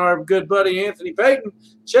Installation and our good buddy Anthony Payton.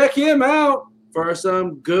 Check him out for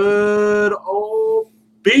some good old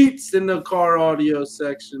beats in the car audio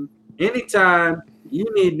section. Anytime you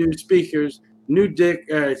need new speakers,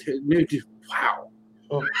 wow.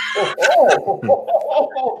 Well,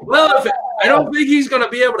 I don't think he's going to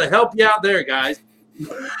be able to help you out there, guys. You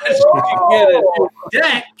get a new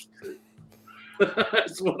deck.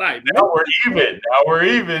 That's what I know. Now we're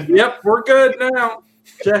even. Yep, we're good now.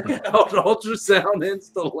 Check out Ultrasound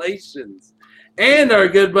Installations and our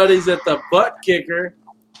good buddies at the Butt Kicker.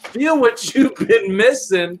 Feel what you've been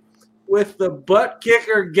missing with the Butt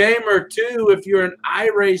Kicker Gamer 2. If you're an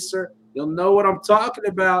iRacer, you'll know what I'm talking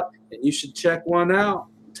about, and you should check one out.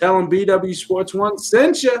 Tell them BW Sports 1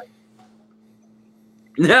 sent you.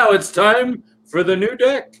 Now it's time for the new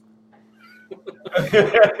deck.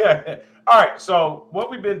 All right, so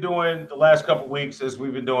what we've been doing the last couple of weeks is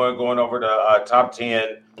we've been going over the top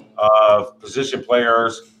 10 of position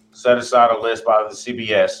players, set aside a list by the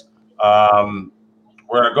CBS.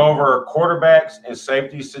 We're going to go over quarterbacks and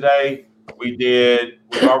safeties today. We've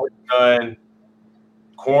already done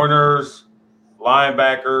corners,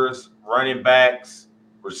 linebackers, running backs,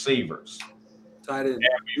 receivers. Tight ends.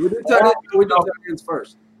 We did tight ends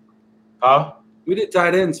first. Huh? We did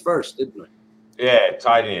tight ends first, didn't we? Yeah,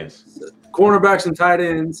 tight ends. Cornerbacks and tight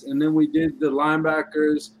ends, and then we did the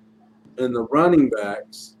linebackers and the running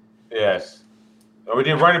backs. Yes. No, we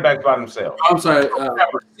did running backs by themselves. I'm sorry,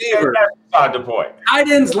 receivers. That's beside the point. Tight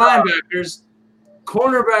ends, linebackers,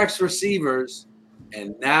 cornerbacks, receivers,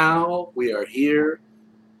 and now we are here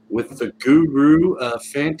with the guru of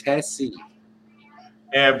fantasy.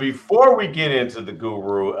 And before we get into the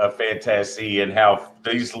guru of fantasy and how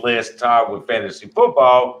these lists tie with fantasy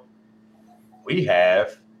football, we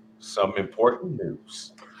have some important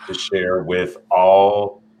news to share with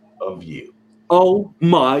all of you. Oh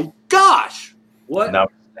my gosh! What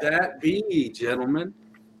that be, gentlemen?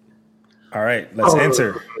 All right, let's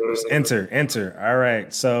enter. Let's enter. All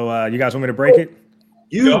right. So you guys want me to break it?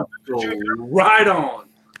 You go right on.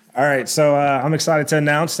 All right, so I'm excited to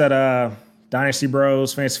announce that Dynasty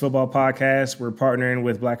Bros Fantasy Football Podcast, we're partnering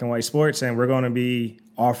with Black and White Sports, and we're going to be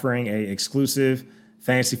offering a exclusive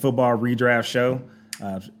fantasy football redraft show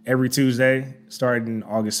every Tuesday starting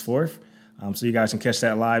August 4th. So you guys can catch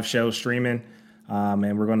that live show streaming,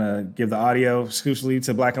 and we're going to give the audio exclusively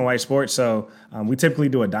to Black and White Sports. So we typically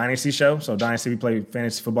do a Dynasty show. So Dynasty, we play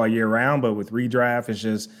fantasy football year round, but with redraft, it's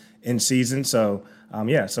just in season. So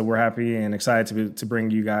so we're happy and excited to bring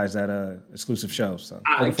you guys that exclusive show. So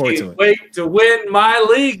looking forward to it. Wait to win my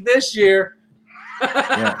league this year.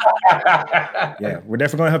 Yeah, we're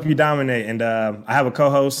definitely going to help you dominate. And I have a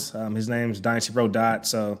co-host. His name's Dynasty Bro Dot.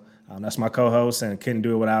 So that's my co-host, and couldn't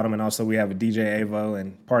do it without him. And also we have a DJ Avo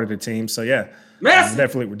and part of the team. So yeah, we're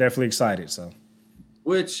definitely excited. So,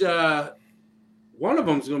 which one of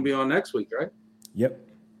them is going to be on next week, right? Yep.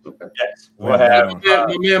 Okay. Yes, we'll have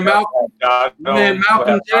my man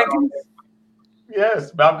Malcolm Jenkins.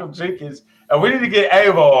 Yes, Malcolm Jenkins. And we need to get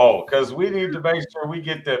Avo on because we need to make sure we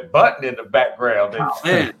get the button in the background. Oh,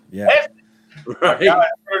 man. Yeah. Right.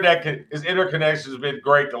 His interconnection has been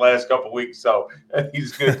great the last couple of weeks, so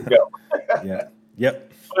he's good to go. Yeah.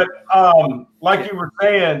 Yep. But like you were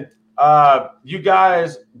saying, you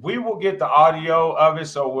guys, we will get the audio of it.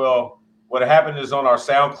 So what happened is on our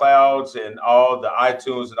SoundClouds and all the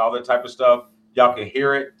iTunes and all that type of stuff, y'all can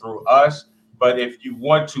hear it through us. But if you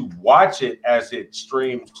want to watch it as it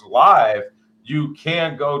streams live, you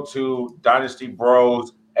can go to Dynasty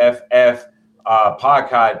Bros FF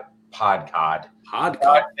podcast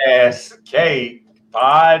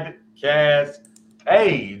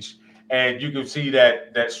page, and you can see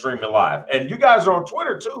that streaming live. And you guys are on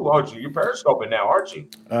Twitter too, aren't you? You're periscoping now, aren't you?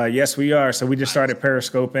 Yes, we are. So we just started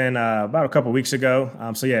periscoping about a couple weeks ago.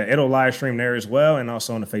 So yeah, it'll live stream there as well, and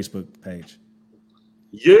also on the Facebook page.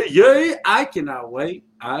 Yeah, I cannot wait.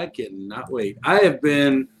 I have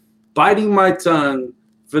been biting my tongue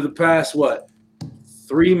for the past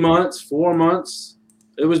 3 months, 4 months.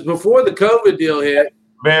 It was before the COVID deal hit.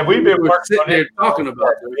 Man, we've been working on it talking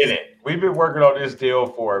about it. We've been working on this deal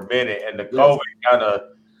for a minute, and the COVID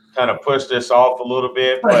kind of pushed this off a little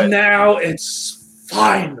bit. But now it's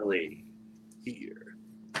finally here.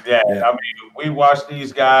 Yeah, I mean, we watch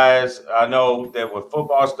these guys. I know that with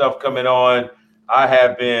football stuff coming on, I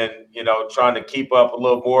have been, trying to keep up a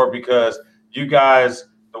little more because you guys,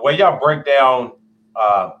 the way y'all break down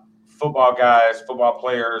football guys, football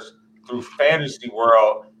players through fantasy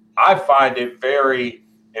world, I find it very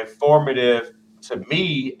informative to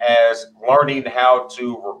me as learning how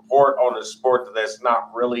to report on a sport that's not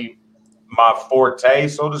really my forte,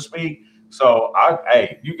 so to speak. So,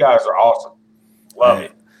 you guys are awesome. Love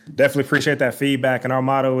it. Definitely appreciate that feedback. And our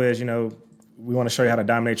motto is, we want to show you how to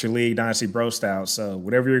dominate your league, Dynasty Bro style. So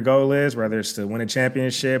whatever your goal is, whether it's to win a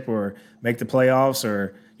championship or make the playoffs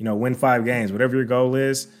or, win 5 games, whatever your goal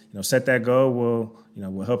is, set that goal.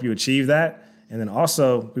 We'll help you achieve that. And then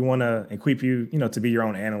also we want to equip you, to be your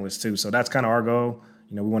own analyst too. So that's kind of our goal.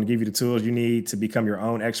 We want to give you the tools you need to become your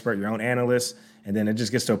own expert, your own analyst. And then it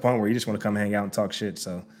just gets to a point where you just want to come hang out and talk shit.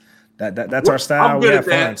 So that's our style. We have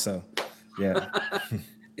fun. So yeah.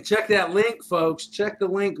 Check that link, folks. Check the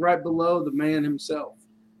link right below the man himself.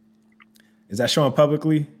 Is that showing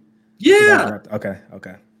publicly? Yeah. Okay.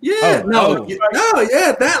 Yeah. Yeah,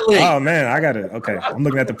 that link. Oh man, I got it. Okay. I'm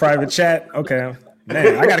looking at the private chat. Okay.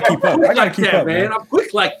 Man, I gotta keep up. Man. I'm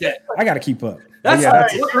quick like that. I gotta keep up. That's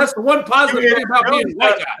the one positive thing about being a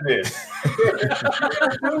white guy.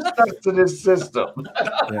 To this system.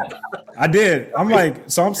 Yeah. I did. I'm like,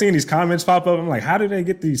 so I'm seeing these comments pop up. I'm like, how do they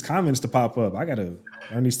get these comments to pop up? I gotta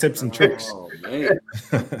learn these tips and tricks. Oh man.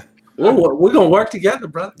 We're gonna work together,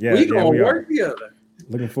 brother. Yeah, we're gonna work together.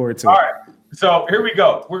 Looking forward to it. All right. So here we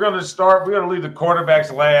go. We're gonna leave the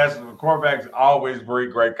quarterbacks last, and the quarterbacks always bring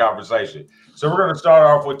great conversation. So we're gonna start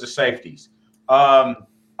off with the safeties. I'm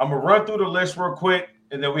gonna run through the list real quick,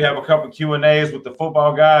 and then we have a couple of Q&As with the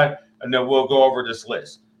football guy, and then we'll go over this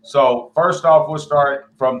list. So first off, we'll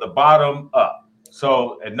start from the bottom up.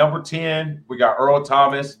 So at number 10, we got Earl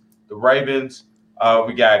Thomas, the Ravens.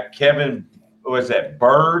 We got Kevin,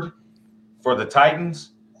 Bird for the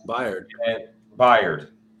Titans? Byard. And Byard.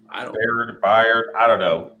 Byard. I don't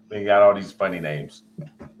know. They got all these funny names.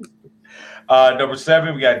 Number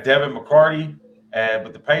 7, we got Devin McCarty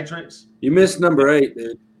with the Patriots. You missed number 8,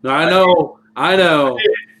 dude. No, I know.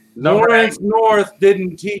 Lawrence North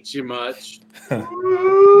didn't teach you much.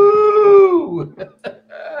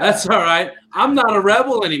 That's all right. I'm not a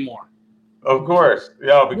rebel anymore. Of course.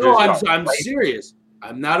 Yeah, because I'm serious.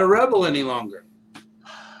 I'm not a rebel any longer.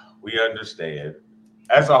 We understand.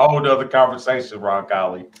 That's a whole other conversation, Ron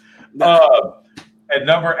Colley. At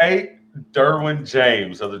number 8, Derwin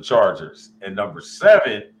James of the Chargers. At number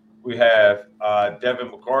 7, we have Devin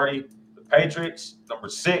McCourty, the Patriots. Number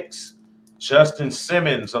 6, Justin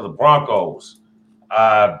Simmons of the Broncos.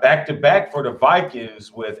 Back-to-back for the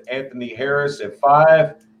Vikings with Anthony Harris at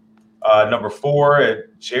 5. Number 4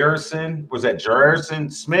 at Jarrison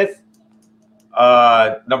Smith.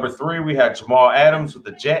 Number 3, we had Jamal Adams with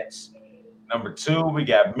the Jets. Number 2, we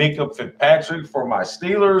got Minkah Fitzpatrick for my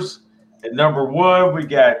Steelers. And number 1, we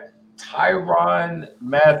got Tyrann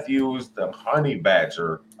Mathieu, the Honey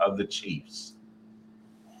Badger of the Chiefs.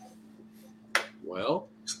 Well,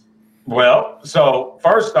 so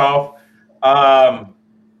first off,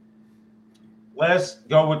 let's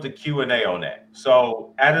go with the Q&A on that.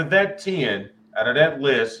 So out of that 10, out of that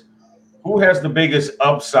list, who has the biggest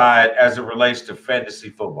upside as it relates to fantasy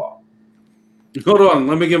football? Hold on.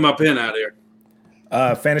 Let me get my pen out here.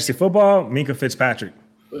 Fantasy football, Minkah Fitzpatrick.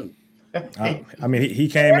 I mean, he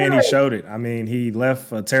came in, he showed it. I mean, he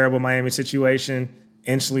left a terrible Miami situation,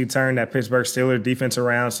 instantly turned that Pittsburgh Steelers defense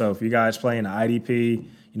around. So if you guys play in the IDP,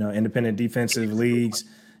 independent defensive leagues,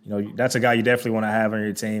 that's a guy you definitely want to have on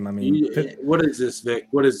your team. I mean, what is this, Vic?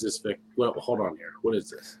 Well, hold on here. What is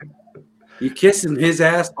this? You kissing his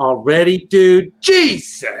ass already, dude?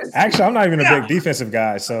 Jesus. Actually, I'm not even a big defensive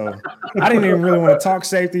guy, so I didn't even really want to talk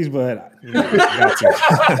safeties, but got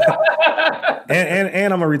to.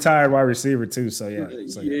 and I'm a retired wide receiver too, so yeah.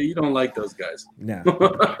 You don't like those guys. No.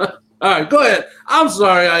 All right, go ahead. I'm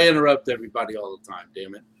sorry I interrupt everybody all the time.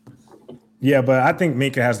 Damn it. Yeah, but I think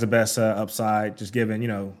Minkah has the best upside, just given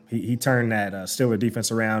he turned that Steeler defense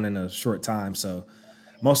around in a short time. So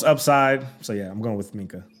most upside. So yeah, I'm going with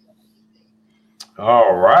Minkah.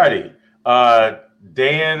 All righty.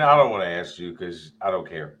 Dan, I don't want to ask you because I don't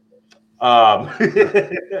care.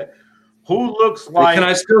 Who looks like... Can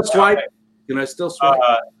I still swipe?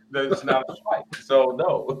 It's not a swipe, so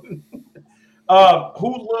no.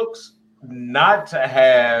 Who looks not to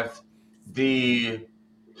have the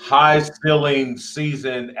high ceiling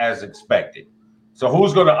season as expected? So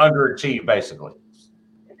who's going to underachieve, basically?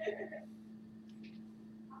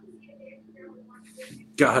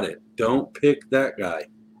 Got it. Don't pick that guy.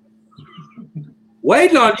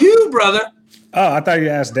 Waiting on you, brother. Oh, I thought you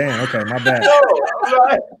asked Dan. Okay, my bad.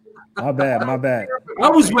 My bad. I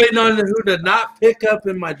was waiting on who to not pick up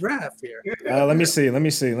in my draft here. Let me see.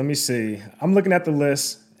 I'm looking at the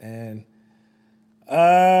list, and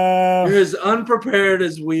you're as unprepared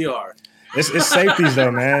as we are. It's safeties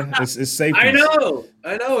though, man. It's safeties.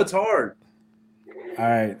 I know. It's hard. All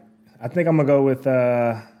right, I think I'm gonna go with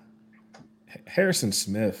Harrison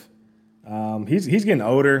Smith. He's getting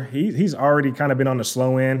older. He's already kind of been on the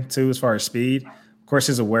slow end too, as far as speed. Of course,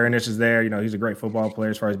 his awareness is there. He's a great football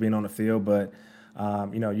player as far as being on the field. But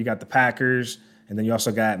you got the Packers, and then you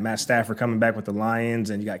also got Matt Stafford coming back with the Lions,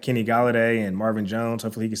 and you got Kenny Golladay and Marvin Jones.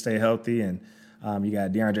 Hopefully, he can stay healthy, and you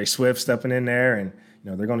got DeAndre Swift stepping in there, and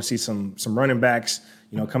they're going to see some running backs,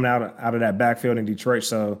 coming out of that backfield in Detroit.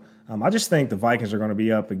 So I just think the Vikings are going to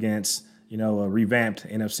be up against a revamped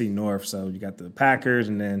NFC North. So you got the Packers,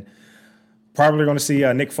 and then probably going to see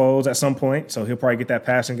Nick Foles at some point, so he'll probably get that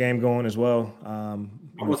passing game going as well. I'm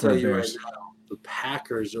going to tell you right now, the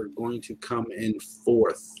Packers are going to come in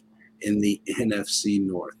fourth in the NFC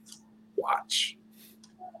North. Watch.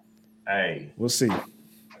 Hey. We'll see.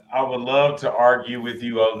 I would love to argue with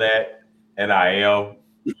you on that, and I am,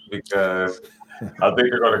 because I think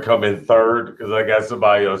they're going to come in third because I got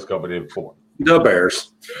somebody else coming in fourth. The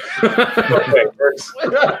Bears.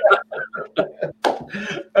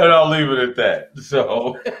 And I'll leave it at that.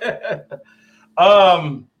 So,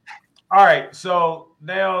 all right. So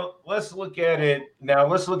now let's look at it. Now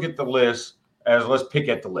let's look at the list let's pick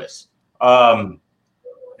at the list. Are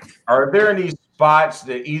there any spots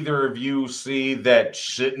that either of you see that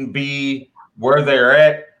shouldn't be where they're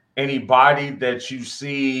at? Anybody that you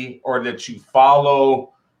see or that you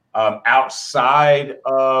follow outside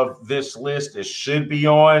of this list that should be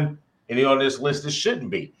on? Any on this list that shouldn't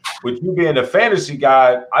be? With you being a fantasy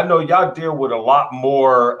guy, I know y'all deal with a lot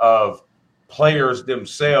more of players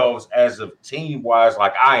themselves as of team-wise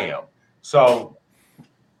like I am. So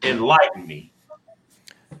enlighten me.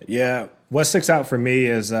 Yeah. What sticks out for me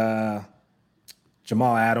is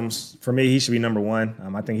Jamal Adams. For me, he should be number one.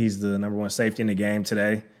 I think he's the number one safety in the game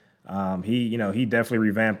today. He definitely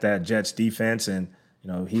revamped that Jets defense, and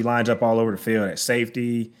he lines up all over the field at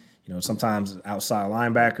safety. Sometimes outside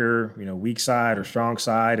linebacker, weak side or strong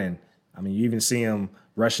side. And, you even see him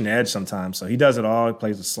rushing the edge sometimes. So he does it all. He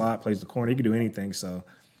plays the slot, plays the corner. He can do anything. So,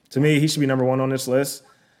 to me, he should be number one on this list.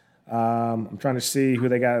 I'm trying to see who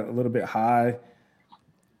they got a little bit high.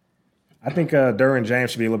 I think Derwin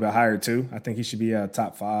James should be a little bit higher too. I think he should be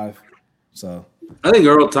top 5. So I think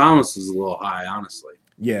Earl Thomas is a little high, honestly.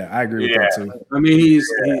 Yeah, I agree with that too. I mean,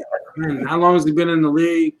 how long has he been in the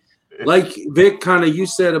league? Like Vic, kind of you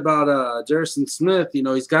said about Jerison Smith. You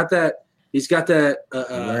know, he's got that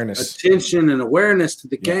attention and awareness to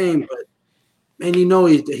the game, but man, you know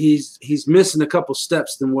he's missing a couple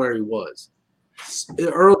steps than where he was.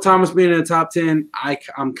 Earl Thomas being in the top 10,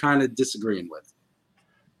 I'm kind of disagreeing with.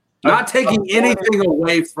 Not taking anything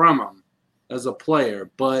away from him as a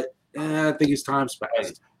player, but I think his time's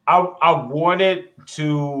passed. I wanted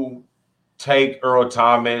to take Earl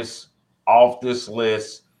Thomas off this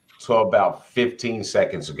list to about 15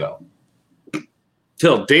 seconds ago.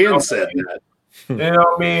 Till Dan said that. You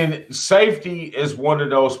know, I mean, safety is one of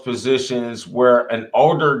those positions where an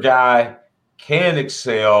older guy can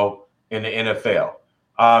excel in the NFL.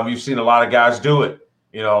 You've seen a lot of guys do it.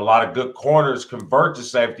 You know, a lot of good corners convert to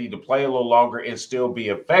safety to play a little longer and still be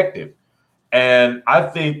effective. And I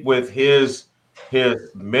think with his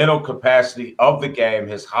mental capacity of the game,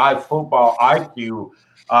 his high football IQ,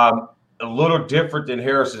 a little different than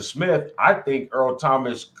Harrison Smith, I think Earl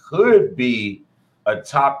Thomas could be a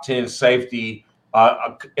top 10 safety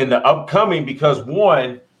in the upcoming because,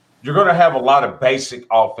 one, you're going to have a lot of basic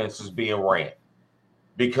offenses being ran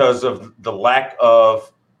because of the lack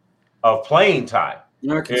of playing time.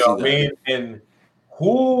 Yeah, I can see that. I mean? And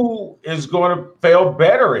who is going to fail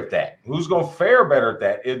better at that? Who's going to fare better at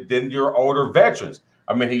that than your older veterans?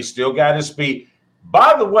 I mean, he's still got his speed.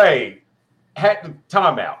 By the way, had the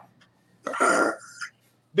timeout.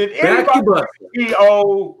 Did anybody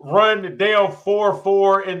run the damn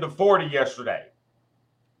 4.4 in the 40 yesterday?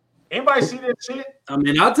 Anybody see that shit? I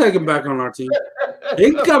mean, I'll take him back on our team.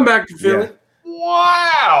 He can come back to Philly. Yeah.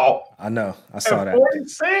 Wow. I know. I saw that.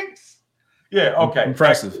 46? Yeah, okay.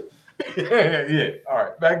 Impressive. Yeah. All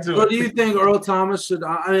right, back to it. What do you think Earl Thomas should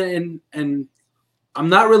and I'm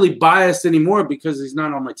not really biased anymore because he's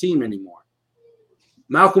not on my team anymore.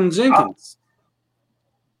 Malcolm Jenkins.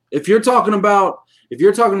 If you're talking about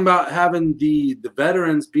having the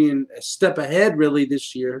veterans being a step ahead really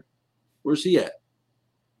this year, where's he at?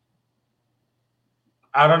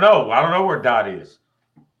 I don't know. I don't know where Dot is.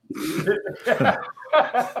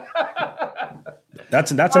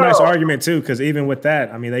 That's a nice argument too, because even with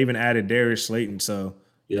that, I mean, they even added Darius Slayton. So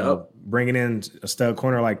you know, bringing in a stud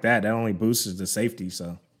corner like that only boosts the safety.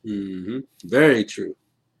 So very true,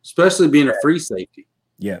 especially being a free safety.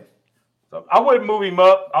 Yeah. So I wouldn't move him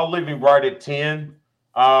up. I'll leave him right at 10.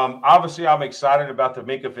 Obviously, I'm excited about the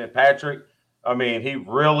Minkah Fitzpatrick. I mean, he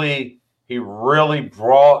really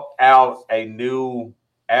brought out a new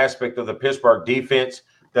aspect of the Pittsburgh defense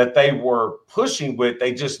that they were pushing with.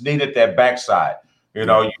 They just needed that backside. You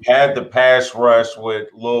know, you had the pass rush with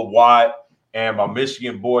Lil Watt and my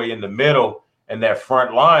Michigan boy in the middle, and that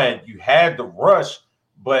front line, you had the rush,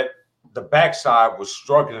 but the backside was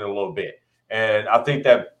struggling a little bit. And I think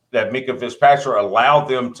that Minkah Fitzpatrick allowed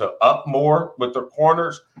them to up more with their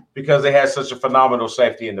corners because they had such a phenomenal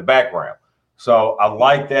safety in the background. So I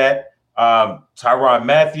like that. Tyrann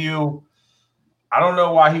Mathieu, I don't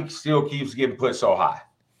know why he still keeps getting put so high.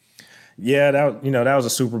 Yeah, that was a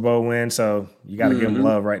Super Bowl win, so you got to give him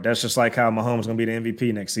love, right? That's just like how Mahomes is going to be the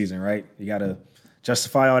MVP next season, right? You got to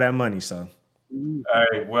justify all that money. So, all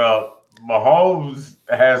right, well, Mahomes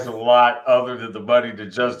has a lot other than the money to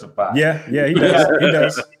justify. Yeah, he does. He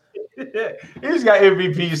does. He's got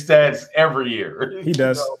MVP stats every year. He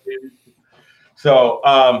does. So,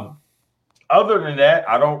 other than that,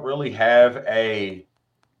 I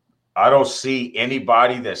don't see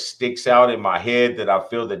anybody that sticks out in my head that I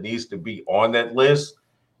feel that needs to be on that list.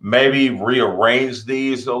 Maybe rearrange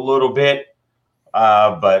these a little bit,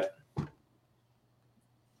 but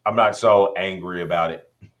I'm not so angry about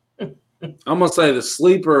it. I'm gonna say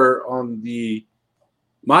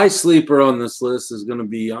my sleeper on this list is going to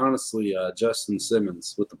be honestly Justin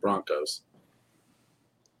Simmons with the Broncos.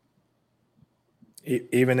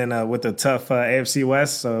 Even in with the tough AFC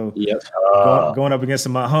West, so yep, going up against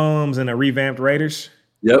the Mahomes and the revamped Raiders.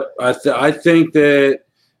 Yep, I think you're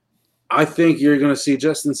going to see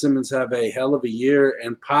Justin Simmons have a hell of a year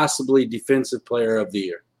and possibly Defensive Player of the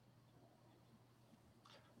Year.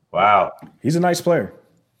 Wow, he's a nice player.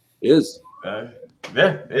 He is. Yeah.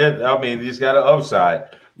 I mean, he's got an upside.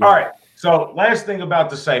 Yeah. All right. So, last thing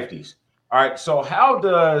about the safeties. All right. So, how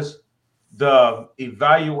does the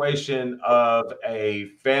evaluation of a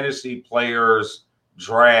fantasy player's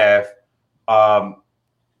draft kind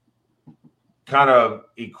of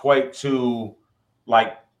equate to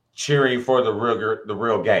like cheering for the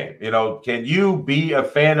real game? You know, can you be a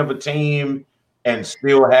fan of a team and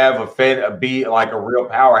still have be like a real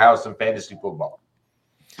powerhouse in fantasy football?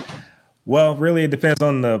 Well, really, it depends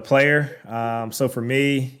on the player. So for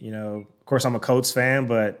me, of course, I'm a Colts fan,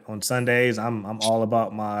 but on Sundays, I'm all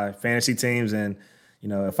about my fantasy teams. And,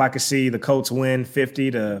 if I could see the Colts win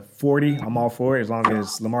 50-40, I'm all for it, as long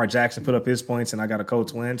as Lamar Jackson put up his points and I got a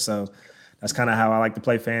Colts win. So that's kind of how I like to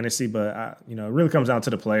play fantasy. But, it really comes down to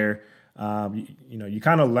the player. You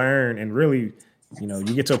kind of learn and really, you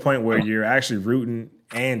get to a point where you're actually rooting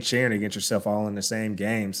and cheering against yourself all in the same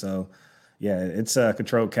game. So, yeah, it's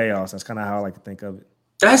controlled chaos. That's kind of how I like to think of it.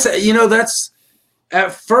 That's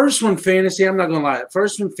at first when fantasy, I'm not going to lie, at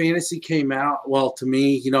first when fantasy came out, well, to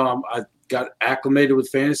me, I got acclimated with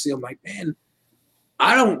fantasy. I'm like, man,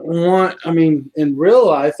 I don't want, in real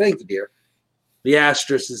life, thank you, dear. The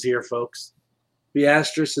asterisk is here, folks. The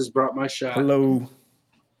asterisk has brought my shot. Hello.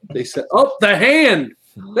 They said, oh, the hand.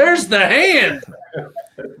 There's the hand.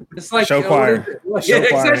 It's like show choir. Show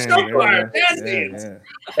choir. Yeah.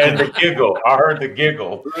 And the giggle. I heard the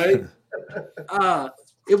giggle. Right.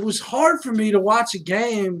 It was hard for me to watch a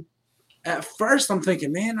game. At first, I'm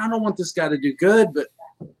thinking, man, I don't want this guy to do good, but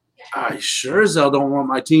I sure as hell don't want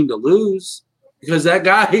my team to lose because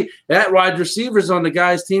that wide receiver's on the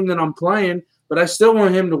guy's team that I'm playing, but I still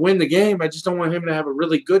want him to win the game. I just don't want him to have a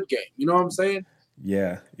really good game. You know what I'm saying?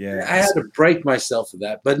 Yeah. I had to break myself of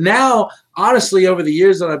that. But now, honestly, over the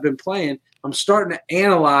years that I've been playing, I'm starting to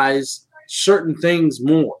analyze certain things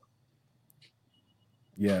more.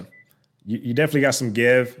 Yeah. You definitely got some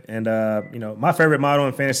give. And, my favorite motto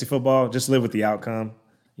in fantasy football, just live with the outcome.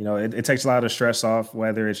 It takes a lot of stress off,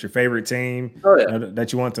 whether it's your favorite team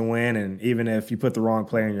that you want to win, and even if you put the wrong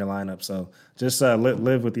player in your lineup. So just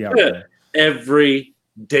live with the outcome. Every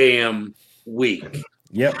damn week.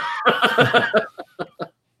 Yep.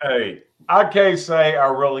 Hey, I can't say I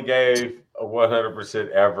really gave a 100%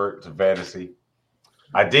 effort to fantasy.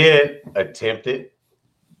 I did attempt it.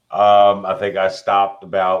 I think I stopped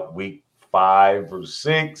about week 5 or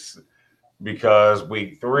 6 because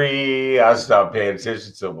week 3 I stopped paying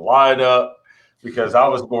attention to the lineup because I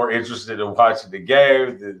was more interested in watching the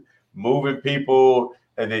game than moving people.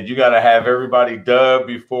 And then you got to have everybody done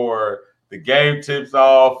before the game tips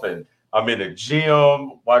off. And I'm in a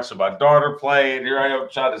gym watching my daughter play, and here I am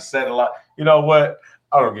trying to set a lot. You know what?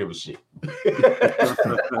 I don't give a shit.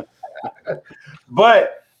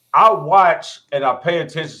 But I watch and I pay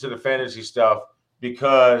attention to the fantasy stuff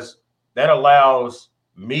because that allows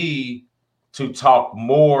me to talk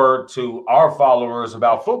more to our followers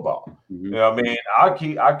about football. Mm-hmm. You know what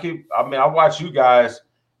I mean? I watch you guys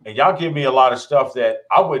and y'all give me a lot of stuff that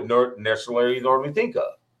I wouldn't necessarily normally think of.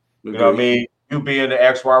 You know what I mean? You being the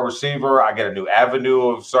X wide receiver, I get a new avenue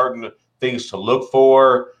of certain things to look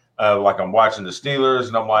for. Like I'm watching the Steelers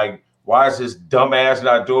and I'm like, why is this dumbass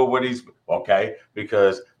not doing what he's okay?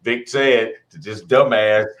 Because Vic said that this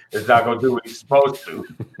dumbass is not going to do what he's supposed to.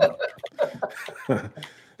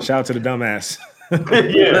 Shout out to the dumbass.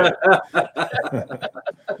 Yeah.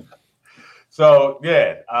 So,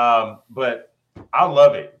 yeah. But I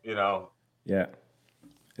love it, Yeah.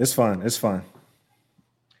 It's fun.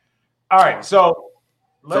 All right. So,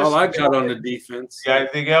 that's all I got on the defense. Got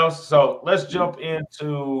anything else? So, let's jump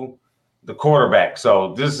into the quarterback.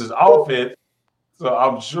 So, this is offense. So,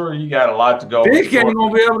 I'm sure you got a lot to go. Vic ain't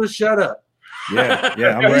going to be able to shut up. Yeah.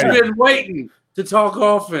 I'm ready. He's been waiting to talk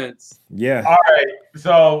offense. Yeah. All right.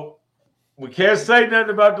 So, we can't say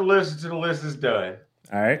nothing about the list until the list is done.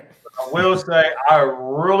 All right. I will say I'm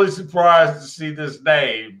really surprised to see this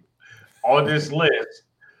name on this list,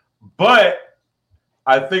 but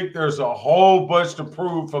I think there's a whole bunch to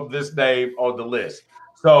prove from this name on the list.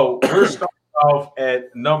 So we're starting off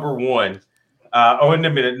at number 1. In a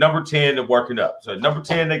minute, number 10 and working up. So number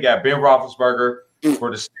 10, they got Ben Roethlisberger for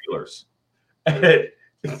the Steelers.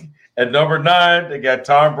 At number 9, they got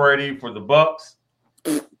Tom Brady for the Bucks.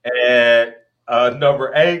 At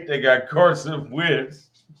number 8, they got Carson Wentz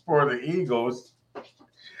for the Eagles.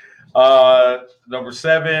 Number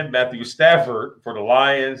 7, Matthew Stafford for the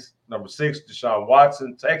Lions. Number 6, Deshaun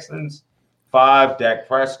Watson, Texans. 5, Dak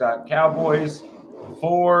Prescott, Cowboys.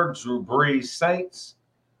 4, Drew Brees, Saints.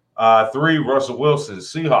 3, Russell Wilson,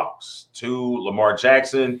 Seahawks. 2, Lamar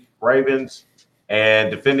Jackson, Ravens. And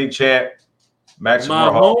defending champ, my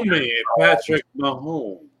homie, Patrick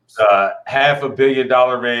Mahomes. $500 million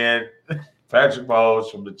man, Patrick Mahomes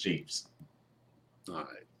from the Chiefs. All right.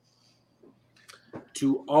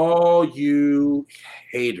 To all you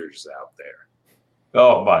haters out there.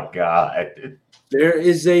 Oh, my God. There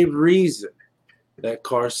is a reason that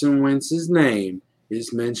Carson Wentz's name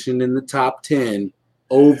is mentioned in the top 10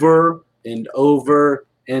 over and over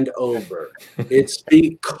and over. It's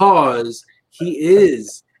because he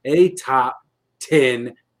is a top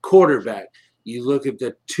 10 quarterback. You look at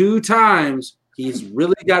the 2 times he's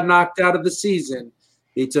really got knocked out of the season.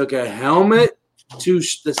 He took a helmet to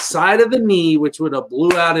the side of the knee, which would have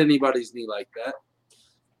blew out anybody's knee like that.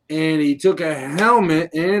 And he took a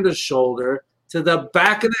helmet and a shoulder to the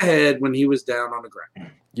back of the head when he was down on the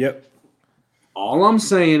ground. Yep. All I'm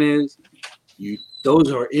saying is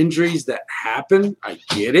those are injuries that happen. I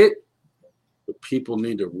get it. But people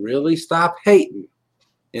need to really stop hating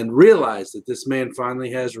and realize that this man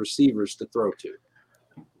finally has receivers to throw to.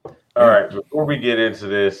 All right, before we get into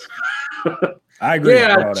this, I agree.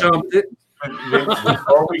 Yeah, I jumped it.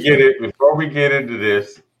 Before we get into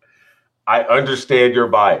this, I understand your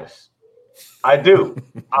bias. I do.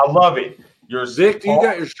 I love it. Vic, you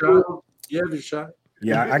got your shot. You have your shot.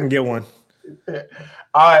 Yeah, I can get one. There's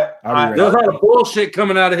a lot of bullshit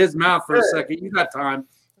coming out of his mouth for a second. You got time.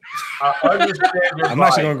 I understand your I'm bias.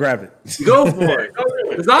 actually gonna grab it. Go for it.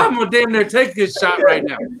 Because I'm gonna damn near take this shot right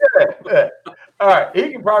now. Yeah. All right,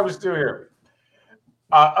 he can probably still hear me.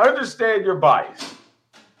 I understand your bias.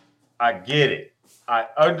 I get it. I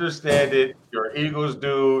understand it. You're an Eagles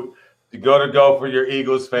dude. You go for your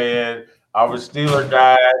Eagles fan. I'm a Steeler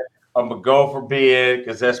guy. I'm gonna go for Ben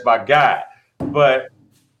because that's my guy. But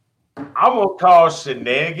I'm gonna call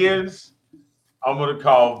shenanigans. I'm gonna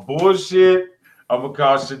call bullshit. I'm gonna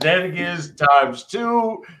call shenanigans times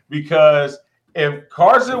 2 because if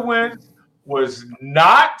Carson Wentz was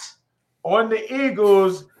not on the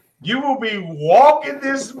Eagles, you will be walking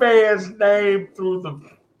this man's name through the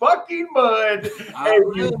fucking mud,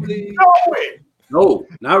 and you know it. No,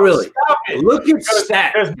 not really. Stop it. Look at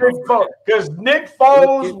stats. Because Nick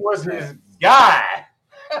Foles was his guy.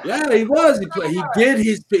 Yeah, he was. He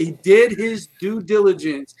did his due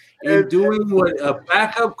diligence in doing what a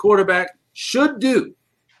backup quarterback should do.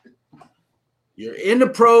 You're in the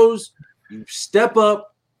pros, you step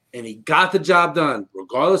up, and he got the job done.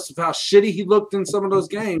 Regardless of how shitty he looked in some of those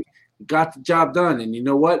games, he got the job done. And you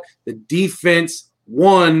know what? The defense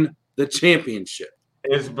won the championship.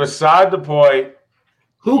 It's beside the point.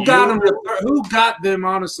 Who got them,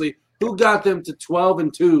 honestly? Who got them to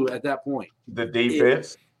 12-2 at that point? The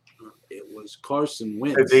defense. It was Carson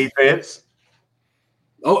Wentz. The defense.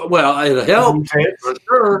 Oh, well, it helped for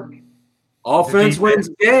sure. Offense wins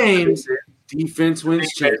games. Defense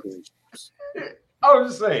wins championships. I was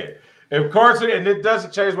just saying, if Carson, and it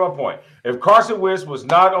doesn't change my point, if Carson Wentz was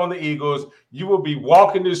not on the Eagles, you will be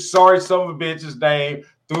walking this sorry son of a bitch's name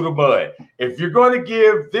through the mud. If you're going to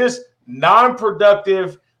give this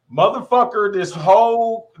non-productive motherfucker this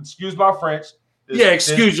whole, excuse my French.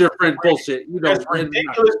 Excuse your French bullshit. You this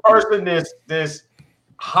ridiculous person, this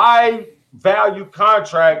high value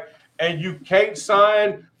contract, and you can't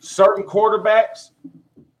sign certain quarterbacks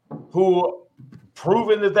who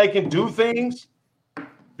proven that they can do things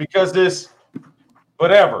because this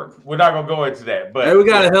whatever. We're not gonna go into that. But hey, we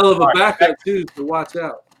got a hell of a backup too, so watch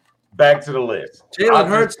out. Back to the list. Jalen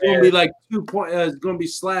Hurts is gonna be like is gonna be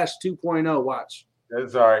 /2.0. Watch.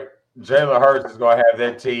 That's all right. Jalen Hurts is gonna have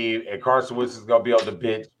that team, and Carson Wentz is gonna be on the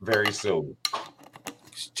bench very soon.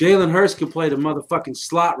 Jalen Hurts can play the motherfucking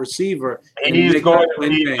slot receiver. And he's going to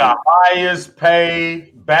be the highest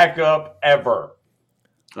paid backup ever.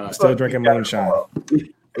 Still drinking moonshine.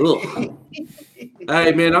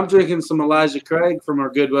 Hey, man, I'm drinking some Elijah Craig from our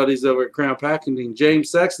good buddies over at Crown Packaging.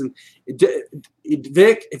 James Sexton.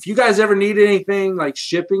 Vic, if you guys ever need anything like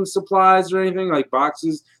shipping supplies or anything like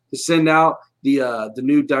boxes to send out the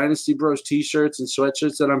new Dynasty Bros t-shirts and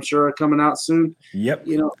sweatshirts that I'm sure are coming out soon. Yep.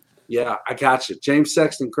 Yeah, I got you. James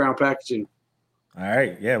Sexton, Crown Packaging. All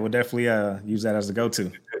right. Yeah, we'll definitely use that as a go-to.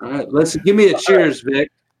 All right. Let's give me a cheers, Vic.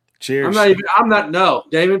 Cheers. No.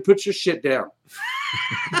 Damon, put your shit down.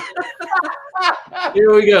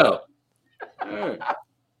 Here we go. All right.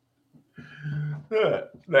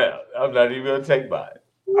 Now, I'm not even going to take mine.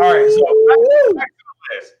 All right. So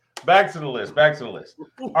back to the list.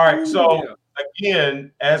 All right. So,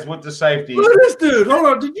 again, as with the safety. Look at this dude. Hold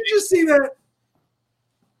on. Did you just see that?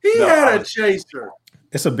 He had a chaser.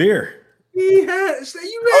 It's a beer. You had a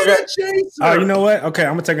chaser. Oh, you know what? Okay,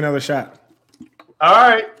 I'm gonna take another shot. All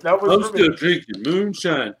right, that was. I'm still drinking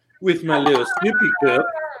moonshine with my little Snoopy cup.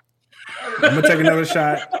 I'm gonna take another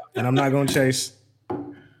shot, and I'm not gonna chase.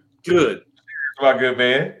 Good. My good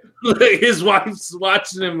man. His wife's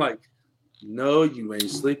watching him like, "No, you ain't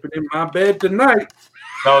sleeping in my bed tonight."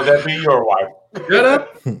 No, that be your wife. Shut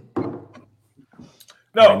up.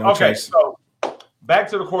 No, okay. Chase. So. Back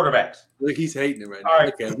to the quarterbacks. Look, he's hating it right now. All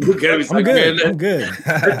right. Look at him. I'm good. I'm good.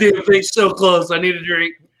 That damn thing's so close. I need a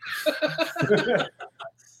drink.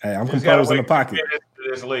 Hey, I'm composed in the pocket.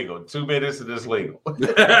 and it's legal. 2 minutes and it's legal.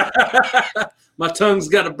 My tongue's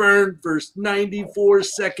got to burn for 94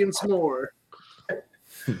 seconds more.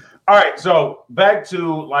 All right, so back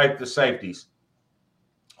to like the safeties.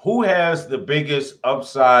 Who has the biggest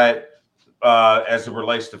upside as it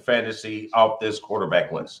relates to fantasy off this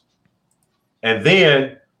quarterback list? And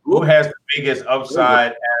then who has the biggest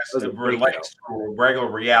upside as it relates to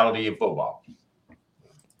regular reality in football?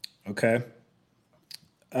 Okay.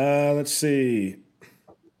 Let's see.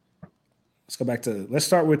 Let's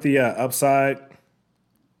start with the upside.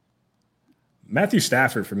 Matthew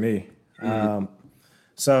Stafford for me.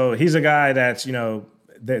 So he's a guy that's,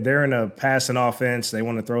 they're in a passing offense. They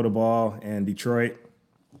want to throw the ball in Detroit.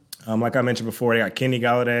 Like I mentioned before, they got Kenny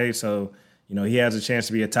Golladay. So, he has a chance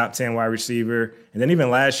to be a top 10 wide receiver. And then even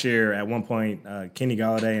last year at one point, Kenny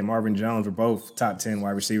Golladay and Marvin Jones were both top 10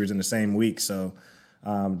 wide receivers in the same week. So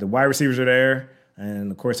the wide receivers are there.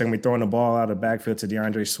 And, of course, they're going to be throwing the ball out of the backfield to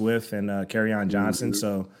DeAndre Swift and Kerryon Johnson.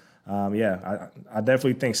 So, I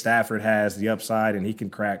definitely think Stafford has the upside and he can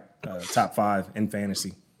crack top 5 in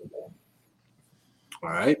fantasy. All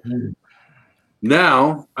right.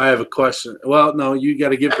 Now I have a question. Well, no, you got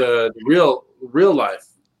to give the real life.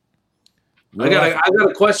 I got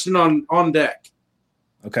a question on deck.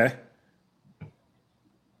 Okay.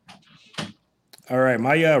 All right,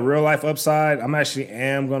 my real life upside. I'm actually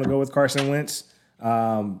going to go with Carson Wentz.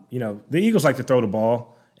 The Eagles like to throw the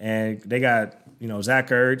ball, and they got Zach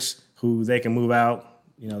Ertz, who they can move out,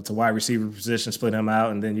 to wide receiver position, split him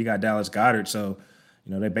out, and then you got Dallas Goedert. So,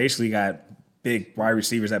 they basically got big wide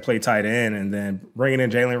receivers that play tight end, and then bringing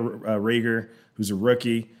in Jalen Reagor, who's a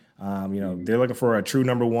rookie. They're looking for a true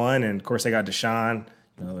number one, and of course they got Deshaun.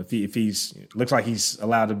 If he's looks like he's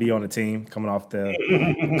allowed to be on the team coming off the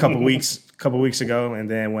couple weeks ago, and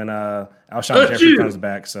then when Alshon Jeffrey comes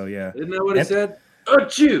back, so yeah, isn't that what he said?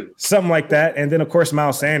 Something like that, and then of course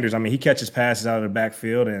Miles Sanders. I mean, he catches passes out of the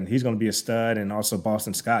backfield, and he's going to be a stud, and also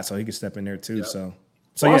Boston Scott, so he can step in there too. Yep. So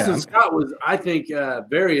Boston Scott was, I think,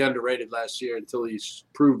 very underrated last year until he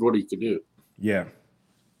proved what he could do. Yeah.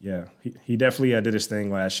 He definitely did his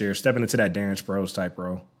thing last year, stepping into that Darren Sproles type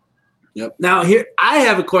role. Yep. Now, here, I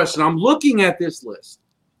have a question. I'm looking at this list,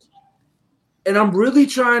 and I'm really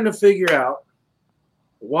trying to figure out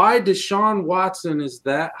why Deshaun Watson is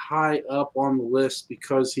that high up on the list,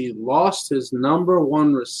 because he lost his number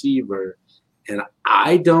one receiver, and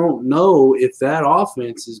I don't know if that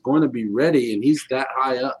offense is going to be ready, and he's that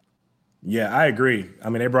high up. Yeah, I agree. I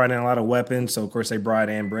mean, they brought in a lot of weapons, so of course they brought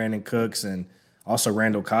in Brandon Cooks and also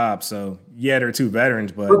Randall Cobb. So, yeah, they're two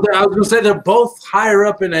veterans. But I was going to say they're both higher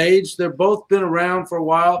up in age. They've both been around for a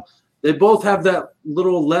while. They both have that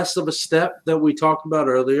little less of a step that we talked about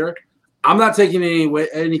earlier. I'm not taking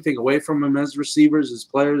anything away from them as receivers, as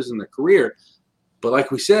players in their career. But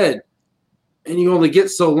like we said, and you only get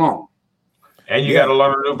so long. And you got to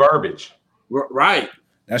learn new verbiage. Right.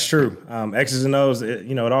 That's true. X's and O's,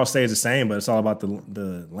 it all stays the same, but it's all about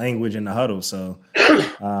the language in the huddle. So,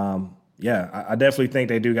 I definitely think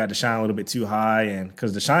they do got Deshaun a little bit too high, and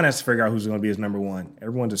because Deshaun has to figure out who's going to be his number one.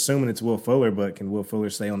 Everyone's assuming it's Will Fuller, but can Will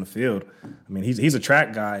Fuller stay on the field? I mean, he's a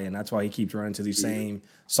track guy, and that's why he keeps running to these same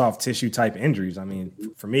soft tissue type injuries. I mean,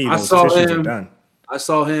 for me, those tissues are done. I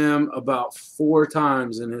saw him about 4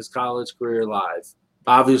 times in his college career live.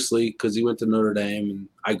 Obviously, because he went to Notre Dame, and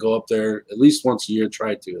I go up there at least once a year,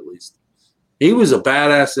 try to at least. He was a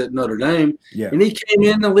badass at Notre Dame, and he came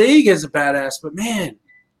in the league as a badass. But, man,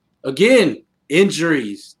 again,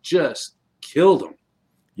 injuries just killed him.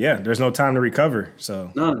 Yeah, there's no time to recover.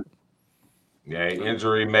 So none. Yeah,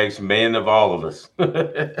 injury makes men of all of us.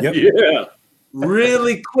 Yep. Yeah,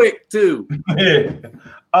 really quick too.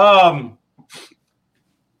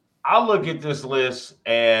 I look at this list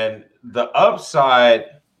and the upside.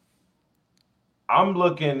 I'm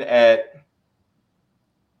looking at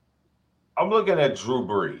Drew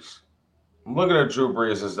Brees. I'm looking at Drew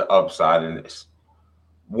Brees as the upside in this.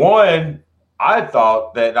 One, I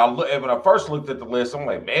thought that when I first looked at the list, I'm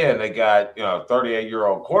like, man, they got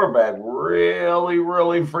 38-year-old quarterback really,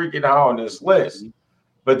 really freaking high on this list.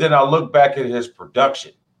 But then I look back at his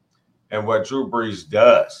production and what Drew Brees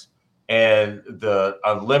does and the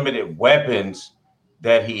unlimited weapons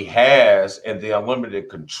that he has and the unlimited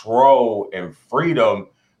control and freedom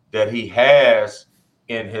that he has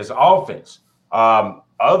in his offense.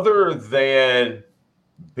 Other than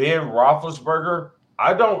Ben Roethlisberger,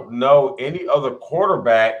 I don't know any other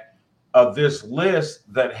quarterback of this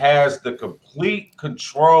list that has the complete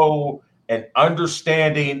control and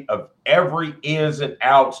understanding of every ins and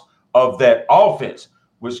outs of that offense,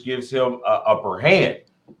 which gives him an upper hand.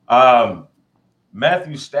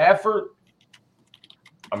 Matthew Stafford,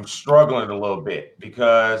 I'm struggling a little bit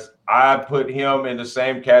because I put him in the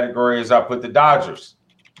same category as I put the Dodgers.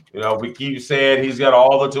 You know, we keep saying he's got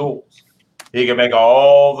all the tools. He can make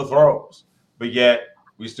all the throws, but yet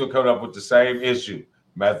we still come up with the same issue.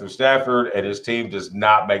 Matthew Stafford and his team does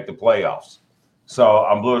not make the playoffs. So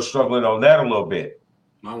I'm a little struggling on that a little bit.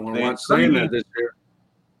 I want to watch that this year.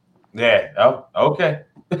 Yeah. Oh, okay.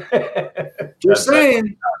 Just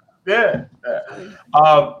saying. Yeah.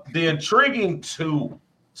 The intriguing two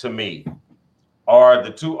to me are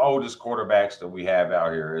the two oldest quarterbacks that we have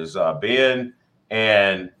out here is Ben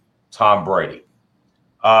and Tom Brady.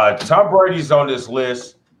 Tom Brady's on this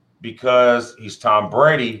list because he's Tom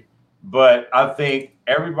Brady, but I think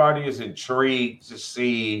everybody is intrigued to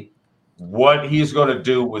see what he's going to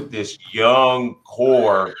do with this young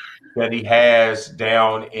core that he has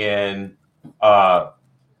down in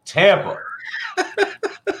Tampa.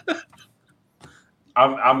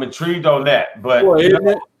 I'm intrigued on that, but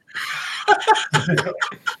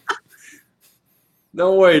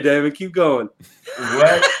don't worry, David. Keep going.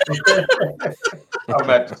 What? I'm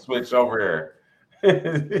about to switch over here.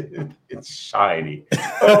 It's shiny.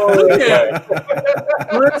 Oh, yeah.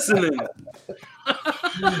 Listening.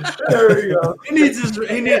 There we go. He needs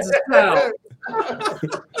his towel.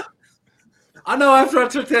 I know after I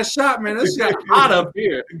took that shot, man, this got hot up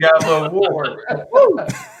here. Got a little warm.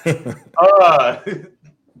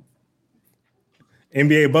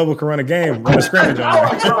 NBA bubble can run a game, run a scrimmage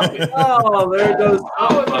on there. Oh, there it goes.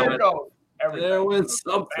 There it goes. There went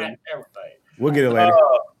something. Everything. We'll get it later.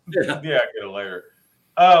 Yeah, I'll get it later.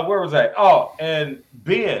 Where was that? Oh, and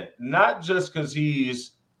Ben, not just because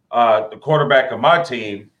he's the quarterback of my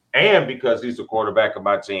team and because he's the quarterback of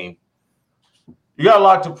my team, you got a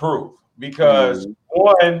lot to prove. Because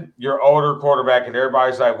one, you're older quarterback, and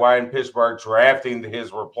everybody's like, why in Pittsburgh drafting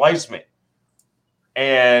his replacement?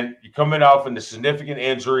 And you're coming off in a significant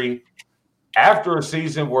injury after a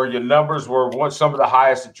season where your numbers were some of the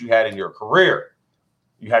highest that you had in your career.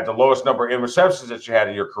 You had the lowest number of interceptions that you had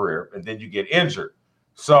in your career, and then you get injured.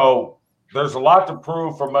 So there's a lot to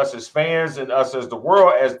prove from us as fans and us as the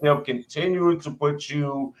world as them continuing to put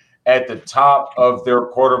you at the top of their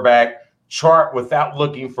quarterback chart without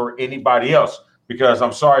looking for anybody else. Because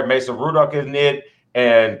I'm sorry, Mason Rudolph isn't it,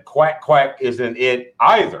 and Quack isn't it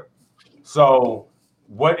either. So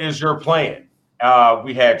what is your plan?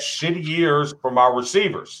 We had shitty years from our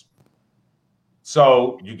receivers.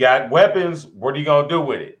 So you got weapons. What are you going to do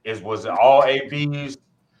with it? Was it all ABs,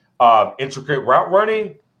 intricate route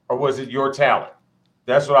running, or was it your talent?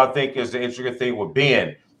 That's what I think is the intricate thing with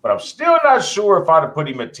Ben. But I'm still not sure if I'd have put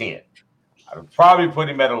him at 10. I'd have probably put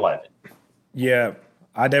him at 11. Yeah,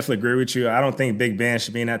 I definitely agree with you. I don't think Big Ben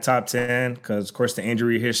should be in that top 10 because, of course, the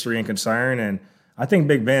injury history and concern. And I think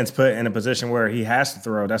Big Ben's put in a position where he has to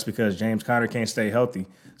throw. That's because James Conner can't stay healthy.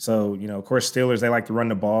 So, you know, of course, Steelers, they like to run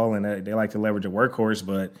the ball and they like to leverage a workhorse.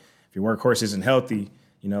 But if your workhorse isn't healthy,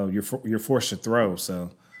 you know, you're forced to throw.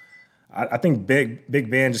 So I think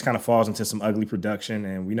Big Ben just kind of falls into some ugly production.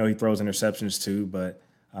 And we know he throws interceptions too. But,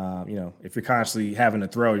 you know, if you're constantly having to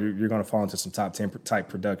throw, you're going to fall into some top 10 type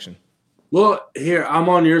production. Well, here, I'm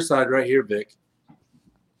on your side right here, Vic.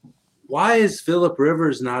 Why is Phillip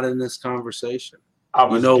Rivers not in this conversation? I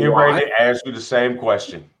was getting ready to ask you the same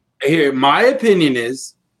question. Here, my opinion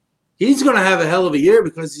is he's going to have a hell of a year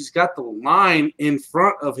because he's got the line in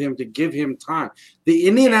front of him to give him time. The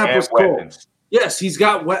Indianapolis Colts. Yes, he's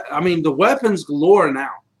got the weapons galore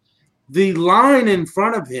now. The line in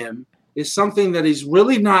front of him is something that he's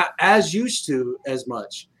really not as used to as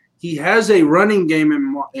much. He has a running game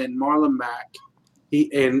in Marlon Mack.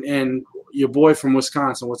 And your boy from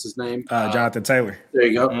Wisconsin, what's his name? Jonathan Taylor. There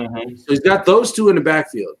you go. Mm-hmm. So he's got those two in the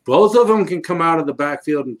backfield. Both of them can come out of the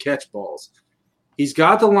backfield and catch balls. He's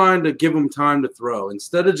got the line to give him time to throw.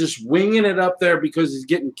 Instead of just winging it up there because he's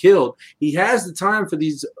getting killed, he has the time for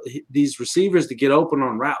these receivers to get open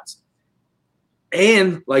on routes.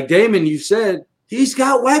 And like Damon, you said, he's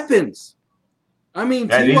got weapons. I mean,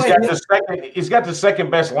 he's got the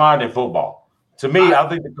second best line in football. To me, I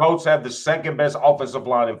think the Colts have the second best offensive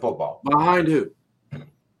line in football. Behind who?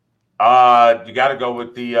 You got to go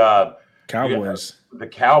with the Cowboys. The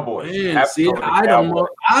Cowboys. Man, see, I don't know.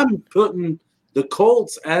 I'm putting the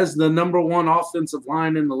Colts as the number one offensive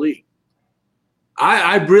line in the league.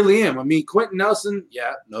 I really am. I mean, Quentin Nelson,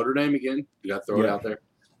 Notre Dame again. You got to throw it out there.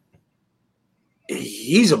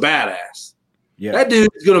 He's a badass. Yeah. That dude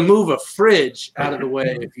is going to move a fridge out of the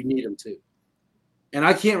way if you need him to. And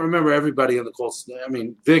I can't remember everybody on the Colts. I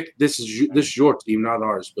mean, Vic, this is your team, not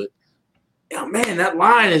ours. But, man, that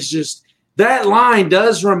line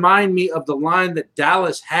does remind me of the line that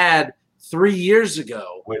Dallas had 3 years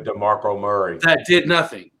ago with DeMarco Murray that did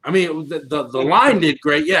nothing. I mean, the line did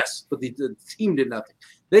great, yes, but the team did nothing.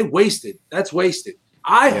 They wasted. That's wasted.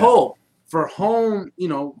 I hope for home,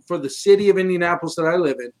 for the city of Indianapolis that I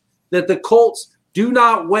live in, that the Colts do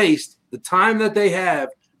not waste the time that they have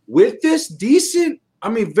with this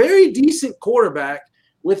very decent quarterback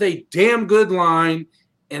with a damn good line,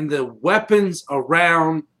 and the weapons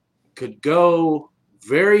around could go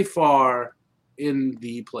very far in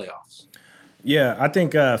the playoffs. Yeah, I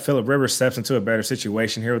think Phillip Rivers steps into a better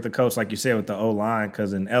situation here with the coach, like you said, with the O-line,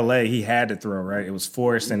 because in L.A. he had to throw, right? It was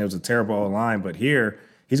forced, and it was a terrible O-line. But here,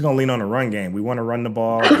 he's going to lean on the run game. We want to run the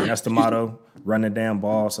ball. And that's the motto, run the damn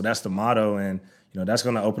ball. So that's the motto, and that's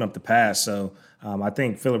going to open up the pass. So I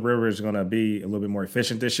think Phillip Rivers is going to be a little bit more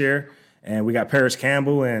efficient this year. And we got Paris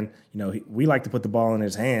Campbell, and we like to put the ball in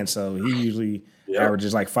his hands, so he usually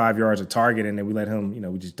averages like 5 yards a target, and then we let him,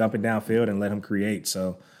 we just dump it downfield and let him create.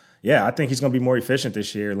 So, yeah, I think he's going to be more efficient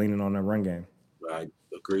this year, leaning on the run game. I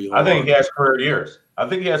agree. I think he has career years. I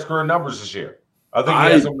think he has career numbers this year. I think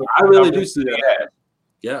I really do see that.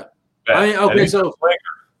 Yeah. I mean, okay, so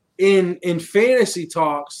in fantasy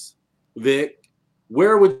talks, Vic,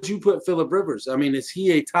 where would you put Phillip Rivers? I mean, is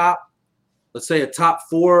he a top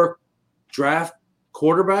 4 draft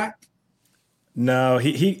quarterback? No,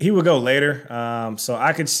 he would go later. So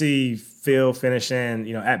I could see Phil finishing,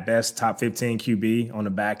 at best top 15 QB on the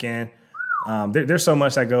back end. There's so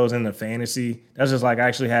much that goes into fantasy. That's just like I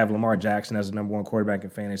actually have Lamar Jackson as the number 1 quarterback in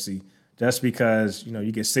fantasy, just because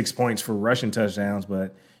you get 6 points for rushing touchdowns,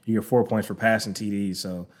 but you get 4 points for passing TDs.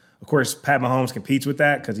 So of course Pat Mahomes competes with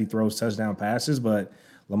that because he throws touchdown passes, but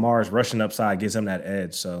Lamar's rushing upside gives him that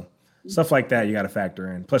edge. So stuff like that you got to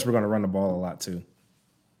factor in. Plus, we're going to run the ball a lot too.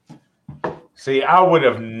 See, I would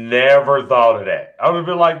have never thought of that. I would have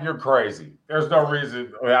been like, you're crazy. There's no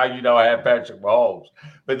reason I had Patrick Mahomes.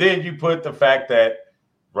 But then you put the fact that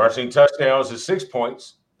rushing touchdowns is 6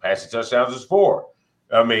 points, passing touchdowns is 4.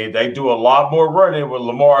 I mean, they do a lot more running with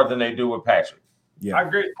Lamar than they do with Patrick. Yeah, I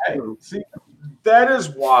agree. Hey, see, that is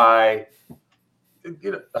why –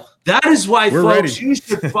 that is why, we're folks, ready. You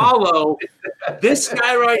should follow this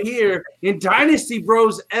guy right here in Dynasty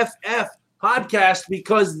Bros FF podcast,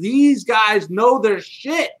 because these guys know their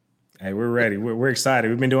shit. Hey, we're ready. We're excited.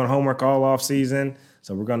 We've been doing homework all off season,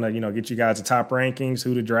 so we're gonna get you guys the top rankings,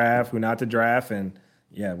 who to draft, who not to draft, and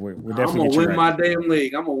we're definitely I'm gonna win my damn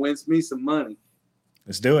league. I'm gonna win me some money.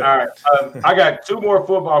 Let's do it. All right, I got 2 more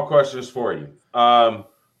football questions for you. And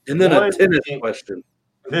then a tennis question.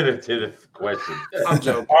 Then a tennis question. I'm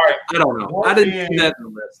joking. All right, I don't know. I didn't see that in the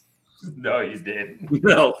list. No, you didn't.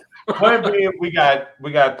 No. Point being, we got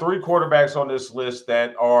 3 quarterbacks on this list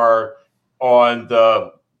that are on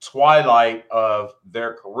the twilight of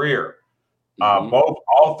their career.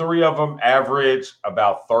 All 3 of them average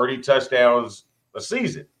about 30 touchdowns a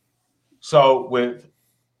season. So with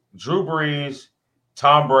Drew Brees,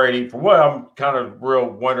 Tom Brady, for what I'm kind of real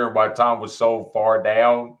wondering why Tom was so far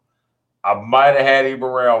down, I might have had him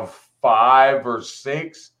around 5 or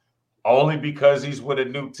 6, only because he's with a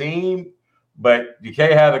new team. But you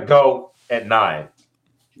can't have the GOAT at 9.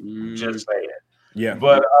 Just saying. Yeah.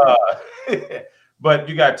 But but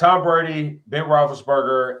you got Tom Brady, Ben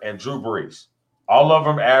Roethlisberger, and Drew Brees. All of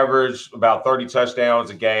them average about 30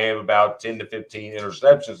 touchdowns a game, about 10 to 15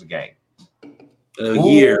 interceptions a game. A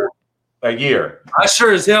year. I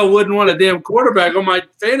sure as hell wouldn't want a damn quarterback on my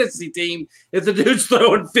fantasy team if the dude's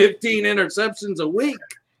throwing 15 interceptions a week.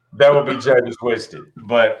 That would be Judge Twisted.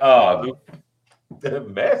 But the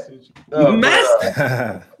message.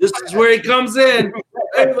 This is where he comes in.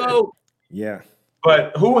 Hello. Yeah.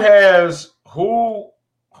 But who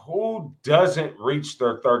doesn't reach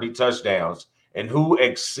their 30 touchdowns and who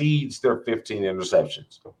exceeds their 15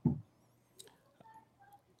 interceptions?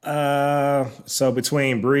 So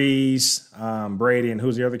between Breeze, Brady, and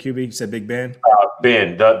who's the other QB? You said Big Ben?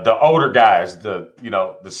 Ben, the older guys, the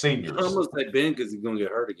seniors. I almost said Ben because he's gonna get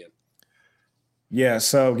hurt again. Yeah,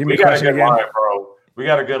 so give me We the got a question good again. line, bro. We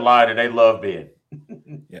got a good line, and they love Ben.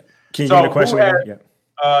 Yeah. Can you give me the question again?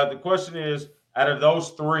 Yeah. The question is, out of those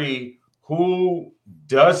 3, who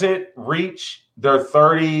doesn't reach their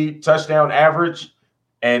 30 touchdown average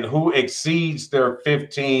and who exceeds their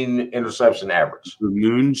 15 interception average? The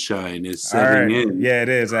moonshine is setting in. Yeah, it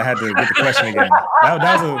is. I had to get the question again.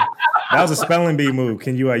 That was a spelling bee move.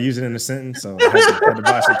 Can you use it in a sentence? So I had to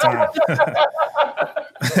buy some time.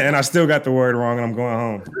 And I still got the word wrong, and I'm going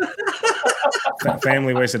home.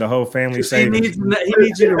 Family wasted a whole family savings. He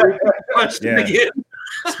needs you to repeat the question again.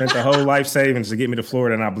 Spent the whole life savings to get me to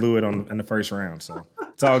Florida, and I blew it in the first round. So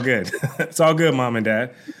it's all good. It's all good, Mom and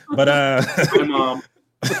Dad. But Hey, Mom.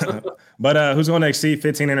 But who's going to exceed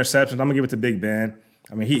 15 interceptions? I'm gonna give it to Big Ben.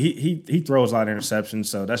 I mean, he throws a lot of interceptions,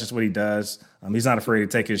 so that's just what he does. He's not afraid to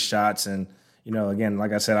take his shots, and again,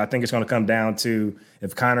 like I said, I think it's going to come down to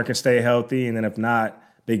if Connor can stay healthy, and then if not,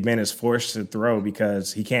 Big Ben is forced to throw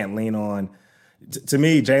because he can't lean on. To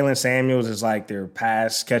me, Jalen Samuels is like their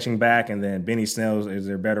pass catching back, and then Benny Snell is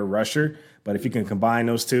their better rusher. But if you can combine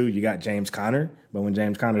those two, you got James Conner. But when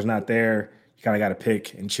James Conner's not there, you kind of got to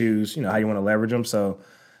pick and choose, how you want to leverage them. So,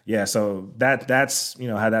 yeah, so that's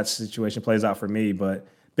how that situation plays out for me. But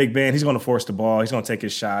Big Ben, he's going to force the ball. He's going to take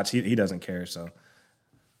his shots. He doesn't care. So,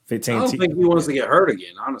 15. I don't think he wants to get hurt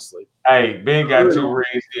again, honestly. Hey, Ben got 2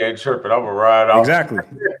 rings. He ain't tripping. I'm going to ride off. Exactly.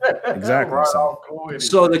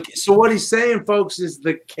 So what he's saying, folks, is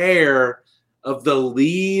the care of the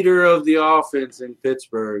leader of the offense in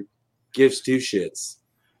Pittsburgh gives 2 shits.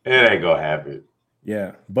 It ain't going to happen.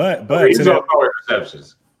 Yeah, but he's going to throw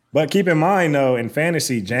interceptions. But keep in mind, though, in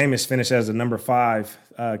fantasy, Jameis finished as the number 5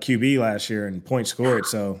 QB last year in points scored.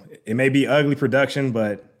 So it may be ugly production,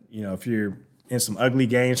 but, if you're in some ugly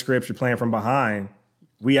game scripts, you're playing from behind,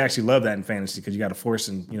 we actually love that in fantasy because you got to force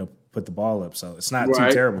and, put the ball up. So it's not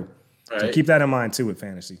too terrible. Right. So keep that in mind, too, with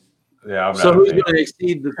fantasy. Yeah. So who's going to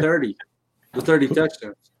exceed the 30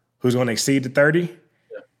 touchdowns? Who's going to exceed the 30? Yeah.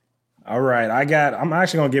 All right. I'm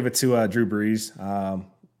actually going to give it to Drew Brees.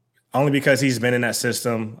 Only because he's been in that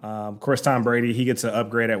system. Of course, Tom Brady, he gets an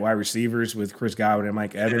upgrade at wide receivers with Chris Godwin and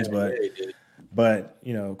Mike Evans. But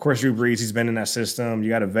of course, Drew Brees, he's been in that system. You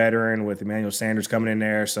got a veteran with Emmanuel Sanders coming in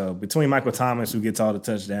there. So between Michael Thomas, who gets all the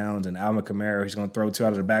touchdowns, and Alvin Kamara, he's going to throw 2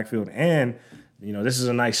 out of the backfield. And, this is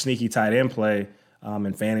a nice sneaky tight end play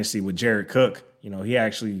in fantasy with Jared Cook. He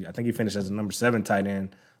actually, I think he finished as the number 7 tight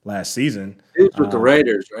end last season. He was with the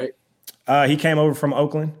Raiders, right? He came over from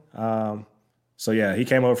Oakland. So, yeah, he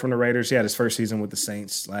came over from the Raiders. He had his first season with the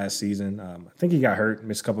Saints last season. I think he got hurt,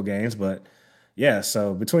 missed a couple games. But, yeah,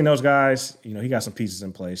 so between those guys, he got some pieces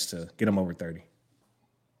in place to get him over 30.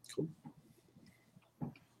 Cool.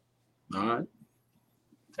 All right.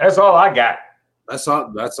 That's all I got. That's all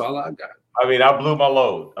I got. I mean, I blew my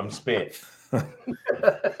load. I'm spent.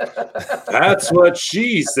 That's what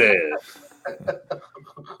she said.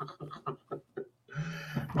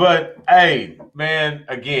 But hey, man,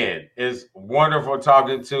 again, it's wonderful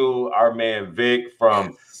talking to our man Vic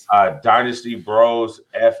from Dynasty Bros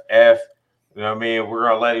FF. You know what I mean? We're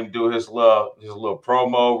gonna let him do his little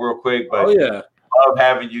promo real quick. But love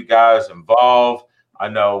having you guys involved. I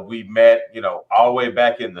know we met, all the way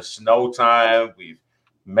back in the snow time. We've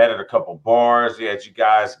met at a couple bars. We had you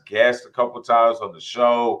guys guest a couple times on the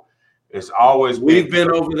show. It's always we've been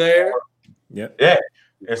over there. Yep. Yeah.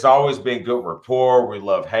 It's always been good rapport. We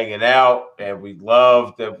love hanging out, and we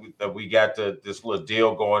love that we got this little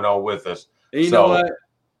deal going on with us. And you know what?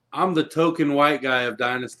 I'm the token white guy of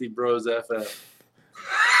Dynasty Bros FF.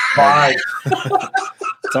 Fine.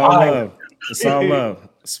 It's all love. It's all love.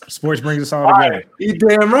 Sports brings us all together. You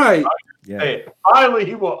damn right. Yeah. Finally,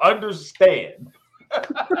 he will understand.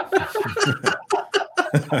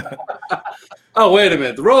 Oh, wait a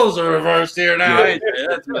minute. The roles are reversed here now.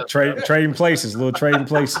 Yeah. Trading places, little trading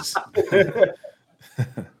places.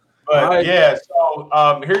 But yeah,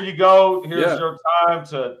 so here you go. Here's your time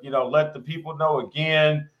to let the people know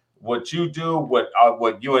again what you do,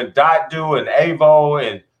 what you and Dot do, and Avo,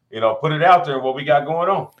 and put it out there what we got going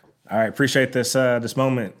on. All right, appreciate this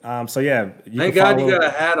moment. So yeah, thank God you got a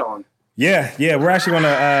hat on. Yeah, we're actually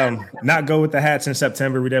gonna not go with the hats in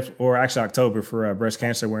September. Or actually October for Breast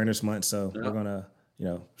Cancer Awareness Month. So we're gonna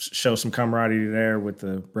show some camaraderie there with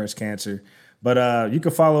the breast cancer. But you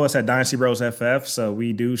can follow us at Dynasty Bros FF. So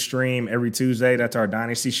we do stream every Tuesday. That's our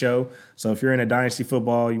Dynasty show. So if you're into Dynasty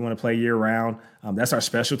football, you want to play year round, that's our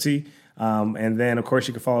specialty. And then, of course,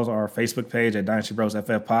 you can follow our Facebook page at Dynasty Bros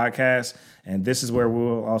FF Podcast. And this is where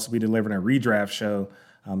we'll also be delivering a redraft show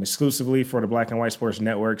exclusively for the Black and White Sports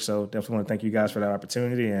Network. So definitely want to thank you guys for that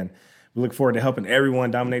opportunity. And we look forward to helping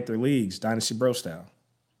everyone dominate their leagues, Dynasty Bro style.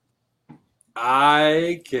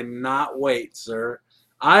 I cannot wait, sir.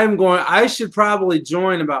 I should probably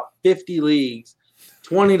join about 50 leagues,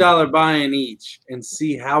 $20 buy-in each, and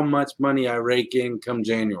see how much money I rake in come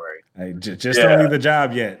January. Hey, just don't leave the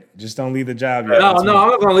job yet. Just don't leave the job yet. No, I'm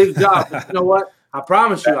not going to leave the job. You know what? I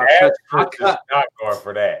promise you, I'll cut. Not going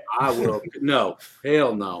for that. I will. No.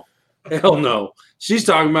 Hell no. Hell no. She's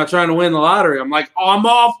talking about trying to win the lottery. I'm like, I'm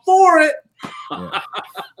all for it.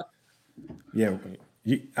 Yeah.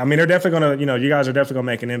 I mean, they're definitely going to, you guys are definitely going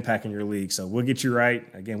to make an impact in your league. So we'll get you right.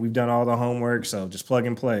 Again, we've done all the homework. So just plug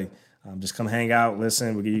and play. Just come hang out,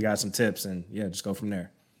 listen. We'll give you guys some tips and just go from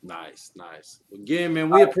there. Nice. Again, man,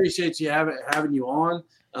 we appreciate you having you on.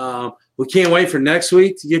 We can't wait for next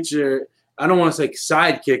week to get your – I don't want to say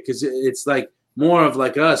sidekick because it's like more of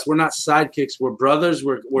like us. We're not sidekicks. We're brothers.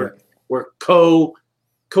 We're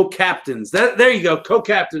co-captains. There you go,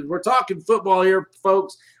 co-captains. We're talking football here,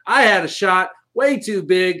 folks. I had a shot way too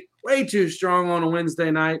big, way too strong on a Wednesday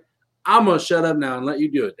night. I'm going to shut up now and let you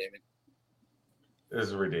do it, David. This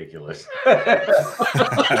is ridiculous.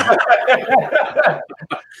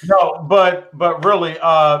 No, but really,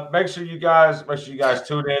 make sure you guys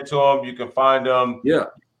tune into them. You can find them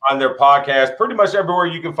on their podcast pretty much everywhere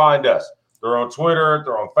you can find us. They're on Twitter,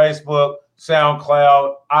 they're on Facebook,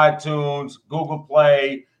 SoundCloud, iTunes, Google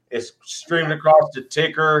Play. It's streaming across the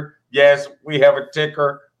ticker. Yes, we have a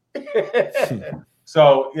ticker.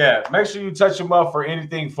 So yeah, make sure you touch them up for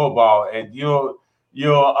anything football, and you'll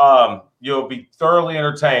be thoroughly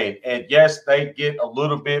entertained. And yes, they get a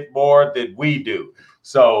little bit more than we do.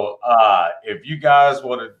 So if you guys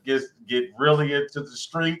want to get really into the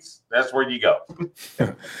streets, that's where you go.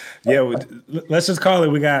 Yeah, let's just call it.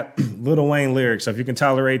 We got Lil Wayne lyrics. So if you can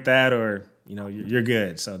tolerate that, or you're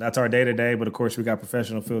good. So that's our day to day. But of course, we got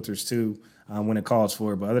professional filters too when it calls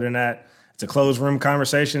for it. But other than that, it's a closed room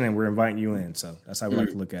conversation, and we're inviting you in. So that's how we like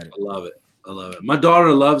to look at it. I love it. My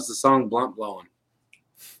daughter loves the song "Blunt Blowing."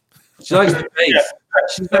 She likes the bass.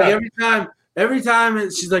 She's like every time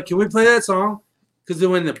she's like, "Can we play that song?" Because then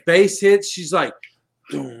when the bass hits, she's like,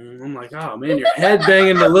 I'm like, "Oh man, you're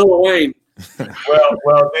headbanging to Lil Wayne."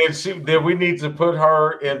 Well, then we need to put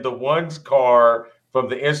her in the one's car from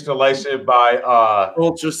the installation by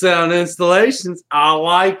Ultrasound Installations. I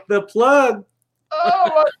like the plug. Oh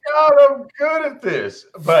my God, I'm good at this.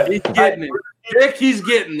 But he's getting it. Rick, he's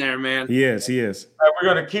getting there, man. He is.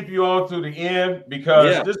 We're going to keep you on through the end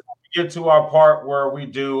because this is when we get to our part where we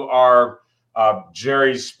do our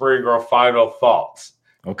Jerry Springer final thoughts.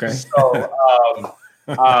 Okay. So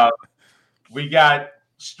we got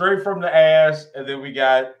straight from the ass, and then we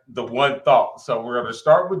got the one thought. So we're going to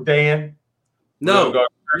start with Dan. No,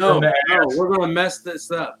 we're going to mess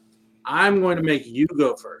this up. I'm going to make you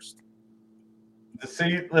go first.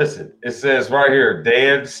 See, listen, it says right here,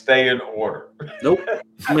 Dan, stay in order. Nope,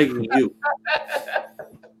 I'm making you.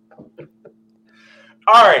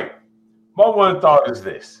 All right, my one thought is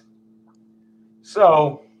this.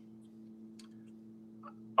 So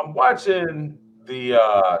I'm watching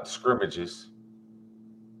the scrimmages,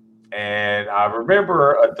 and I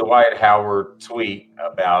remember a Dwight Howard tweet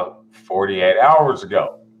about 48 hours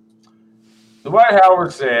ago. Dwight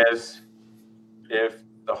Howard says, if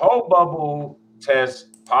the whole bubble tests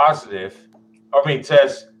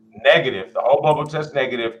negative, the whole bubble tests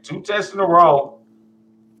negative, 2 tests in a row,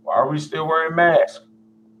 why are we still wearing masks?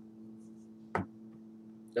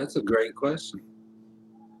 That's a great question.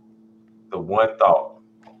 The one thought.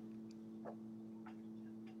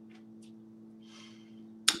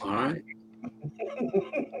 All right.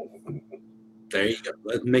 There you go.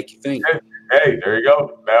 Let's make you think. Hey, there you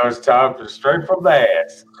go. Now it's time for straight from the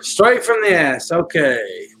ass. Straight from the ass.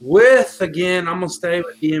 Okay. I'm going to stay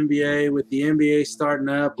with the NBA, with the NBA starting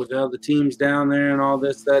up, with all the teams down there and all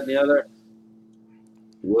this, that, and the other.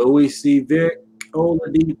 Will we see Vic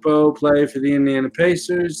Oladipo play for the Indiana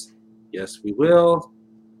Pacers? Yes, we will.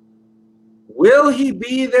 Will he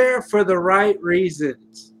be there for the right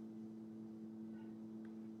reasons?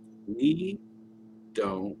 We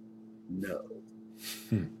don't know.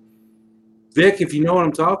 Vic, if you know what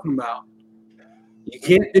I'm talking about, you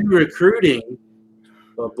can't do recruiting,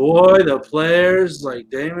 but boy, the players, like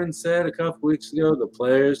Damon said a couple weeks ago, the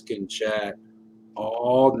players can chat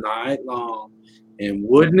all night long. And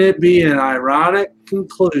wouldn't it be an ironic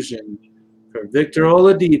conclusion for Victor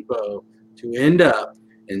Oladipo to end up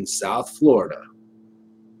in South Florida?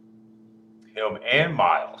 Him and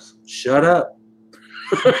Miles. Shut up.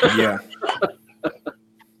 Yeah.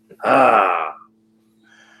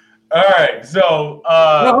 All right, so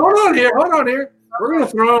no, hold on here. We're gonna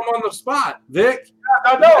throw him on the spot, Vic.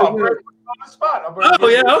 No, I'm on the spot.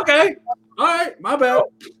 Okay. All right, my bad.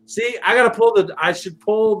 See, I should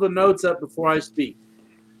pull the notes up before I speak.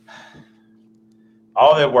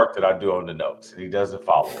 All that work that I do on the notes, and he doesn't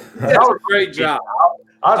follow. That was a great job.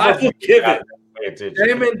 I will give it.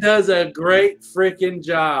 Damon does a great freaking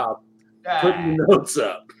job putting the notes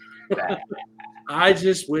up. I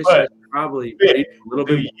just wish I probably a little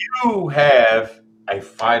bit. Do you have a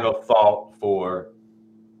final thought for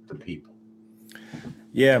the people?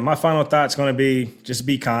 Yeah, my final thought's going to be just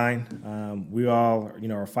be kind. We all,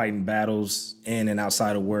 are fighting battles in and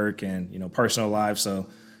outside of work and, personal lives. So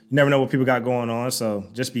you never know what people got going on. So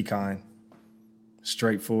just be kind.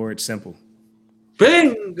 Straightforward, simple.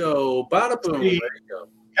 Bingo. Bada boom. There you go.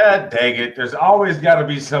 God dang it. There's always got to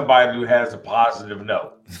be somebody who has a positive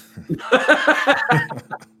note.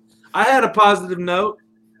 I had a positive note.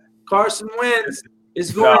 Carson Wentz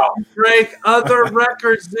is going to break other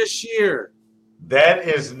records this year. That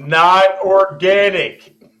is not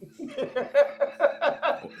organic.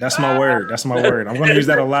 That's my word. That's my word. I'm going to use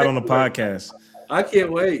that a lot on the podcast. I can't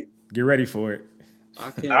wait. Get ready for it.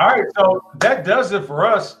 I can't. All right, so that does it for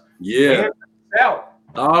us. Yeah. Out.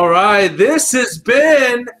 All right. This has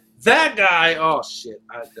been that guy. Oh, shit.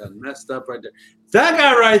 I done messed up right there. That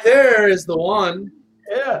guy right there is the one.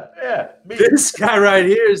 Yeah. This guy right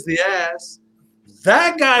here is the ass.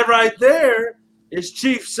 That guy right there is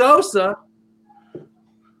Chief Sosa.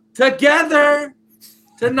 Together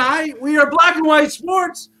tonight, we are Black and White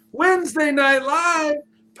Sports Wednesday Night Live,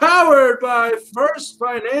 powered by First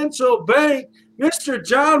Financial Bank. Mr.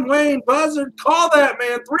 John Wayne Buzzard, call that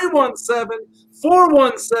man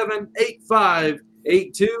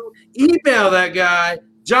 317-417-8582. Email that guy,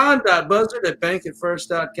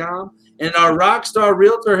 john.buzzard@bankatfirst.com. And our rock star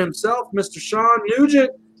realtor himself, Mr. Sean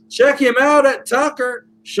Nugent. Check him out at Tucker,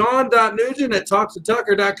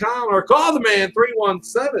 Sean.Nugent@talktotucker.com, or call the man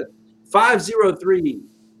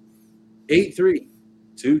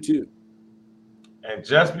 317-503-8322. And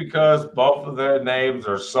just because both of their names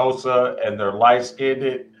are Sosa and they're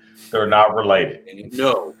light-skinned, they're not related.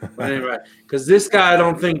 No. Anyway, because this guy I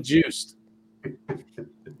don't think juiced.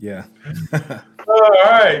 Yeah. All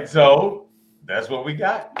right, so that's what we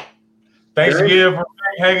got. Thanks again for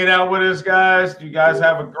hanging out with us, guys. You guys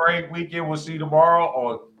have a great weekend. We'll see you tomorrow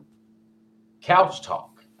on Couch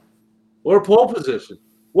Talk. Or Pole Position.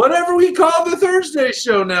 Whatever we call the Thursday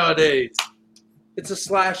show nowadays. It's a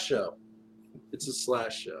slash show. It's a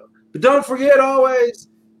slash show. But don't forget always,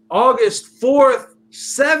 August 4th,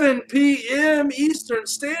 7 p.m. Eastern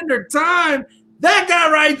Standard Time. That guy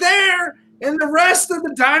right there and the rest of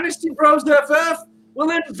the Dynasty Bros FF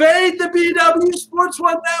will invade the BW Sports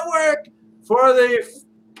One Network for the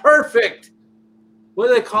perfect, what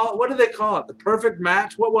do they call it? The perfect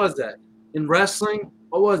match? What was that? In wrestling?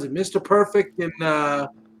 What was it? Mr. Perfect in, oh,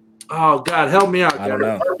 God, help me out. I don't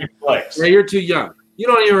know. Perfect Flex. Yeah, you're too young. You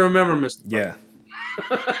don't even remember Mr. Yeah.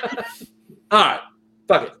 All right.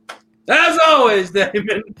 Fuck it. As always,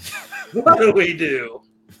 Damon, what do we do?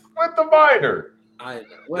 With the minor. I know.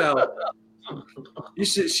 Well,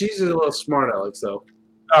 she's a little smart, Alex, though.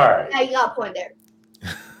 All right. Yeah, you got a point there.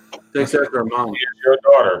 Takes after her mom. Here's your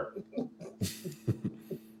daughter.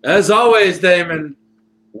 As always, Damon,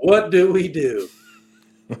 what do we do?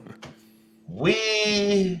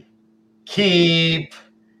 We keep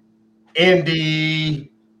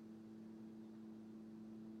Indy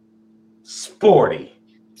sporty.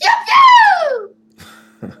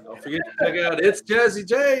 Don't forget to check out It's Jazzy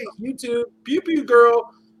J, YouTube, Pew Pew Girl.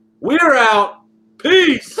 We're out.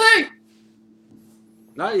 Peace. Hey.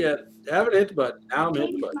 Not yet. Haven't hit the button. Now I'm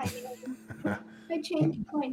hitting the button. I changed point.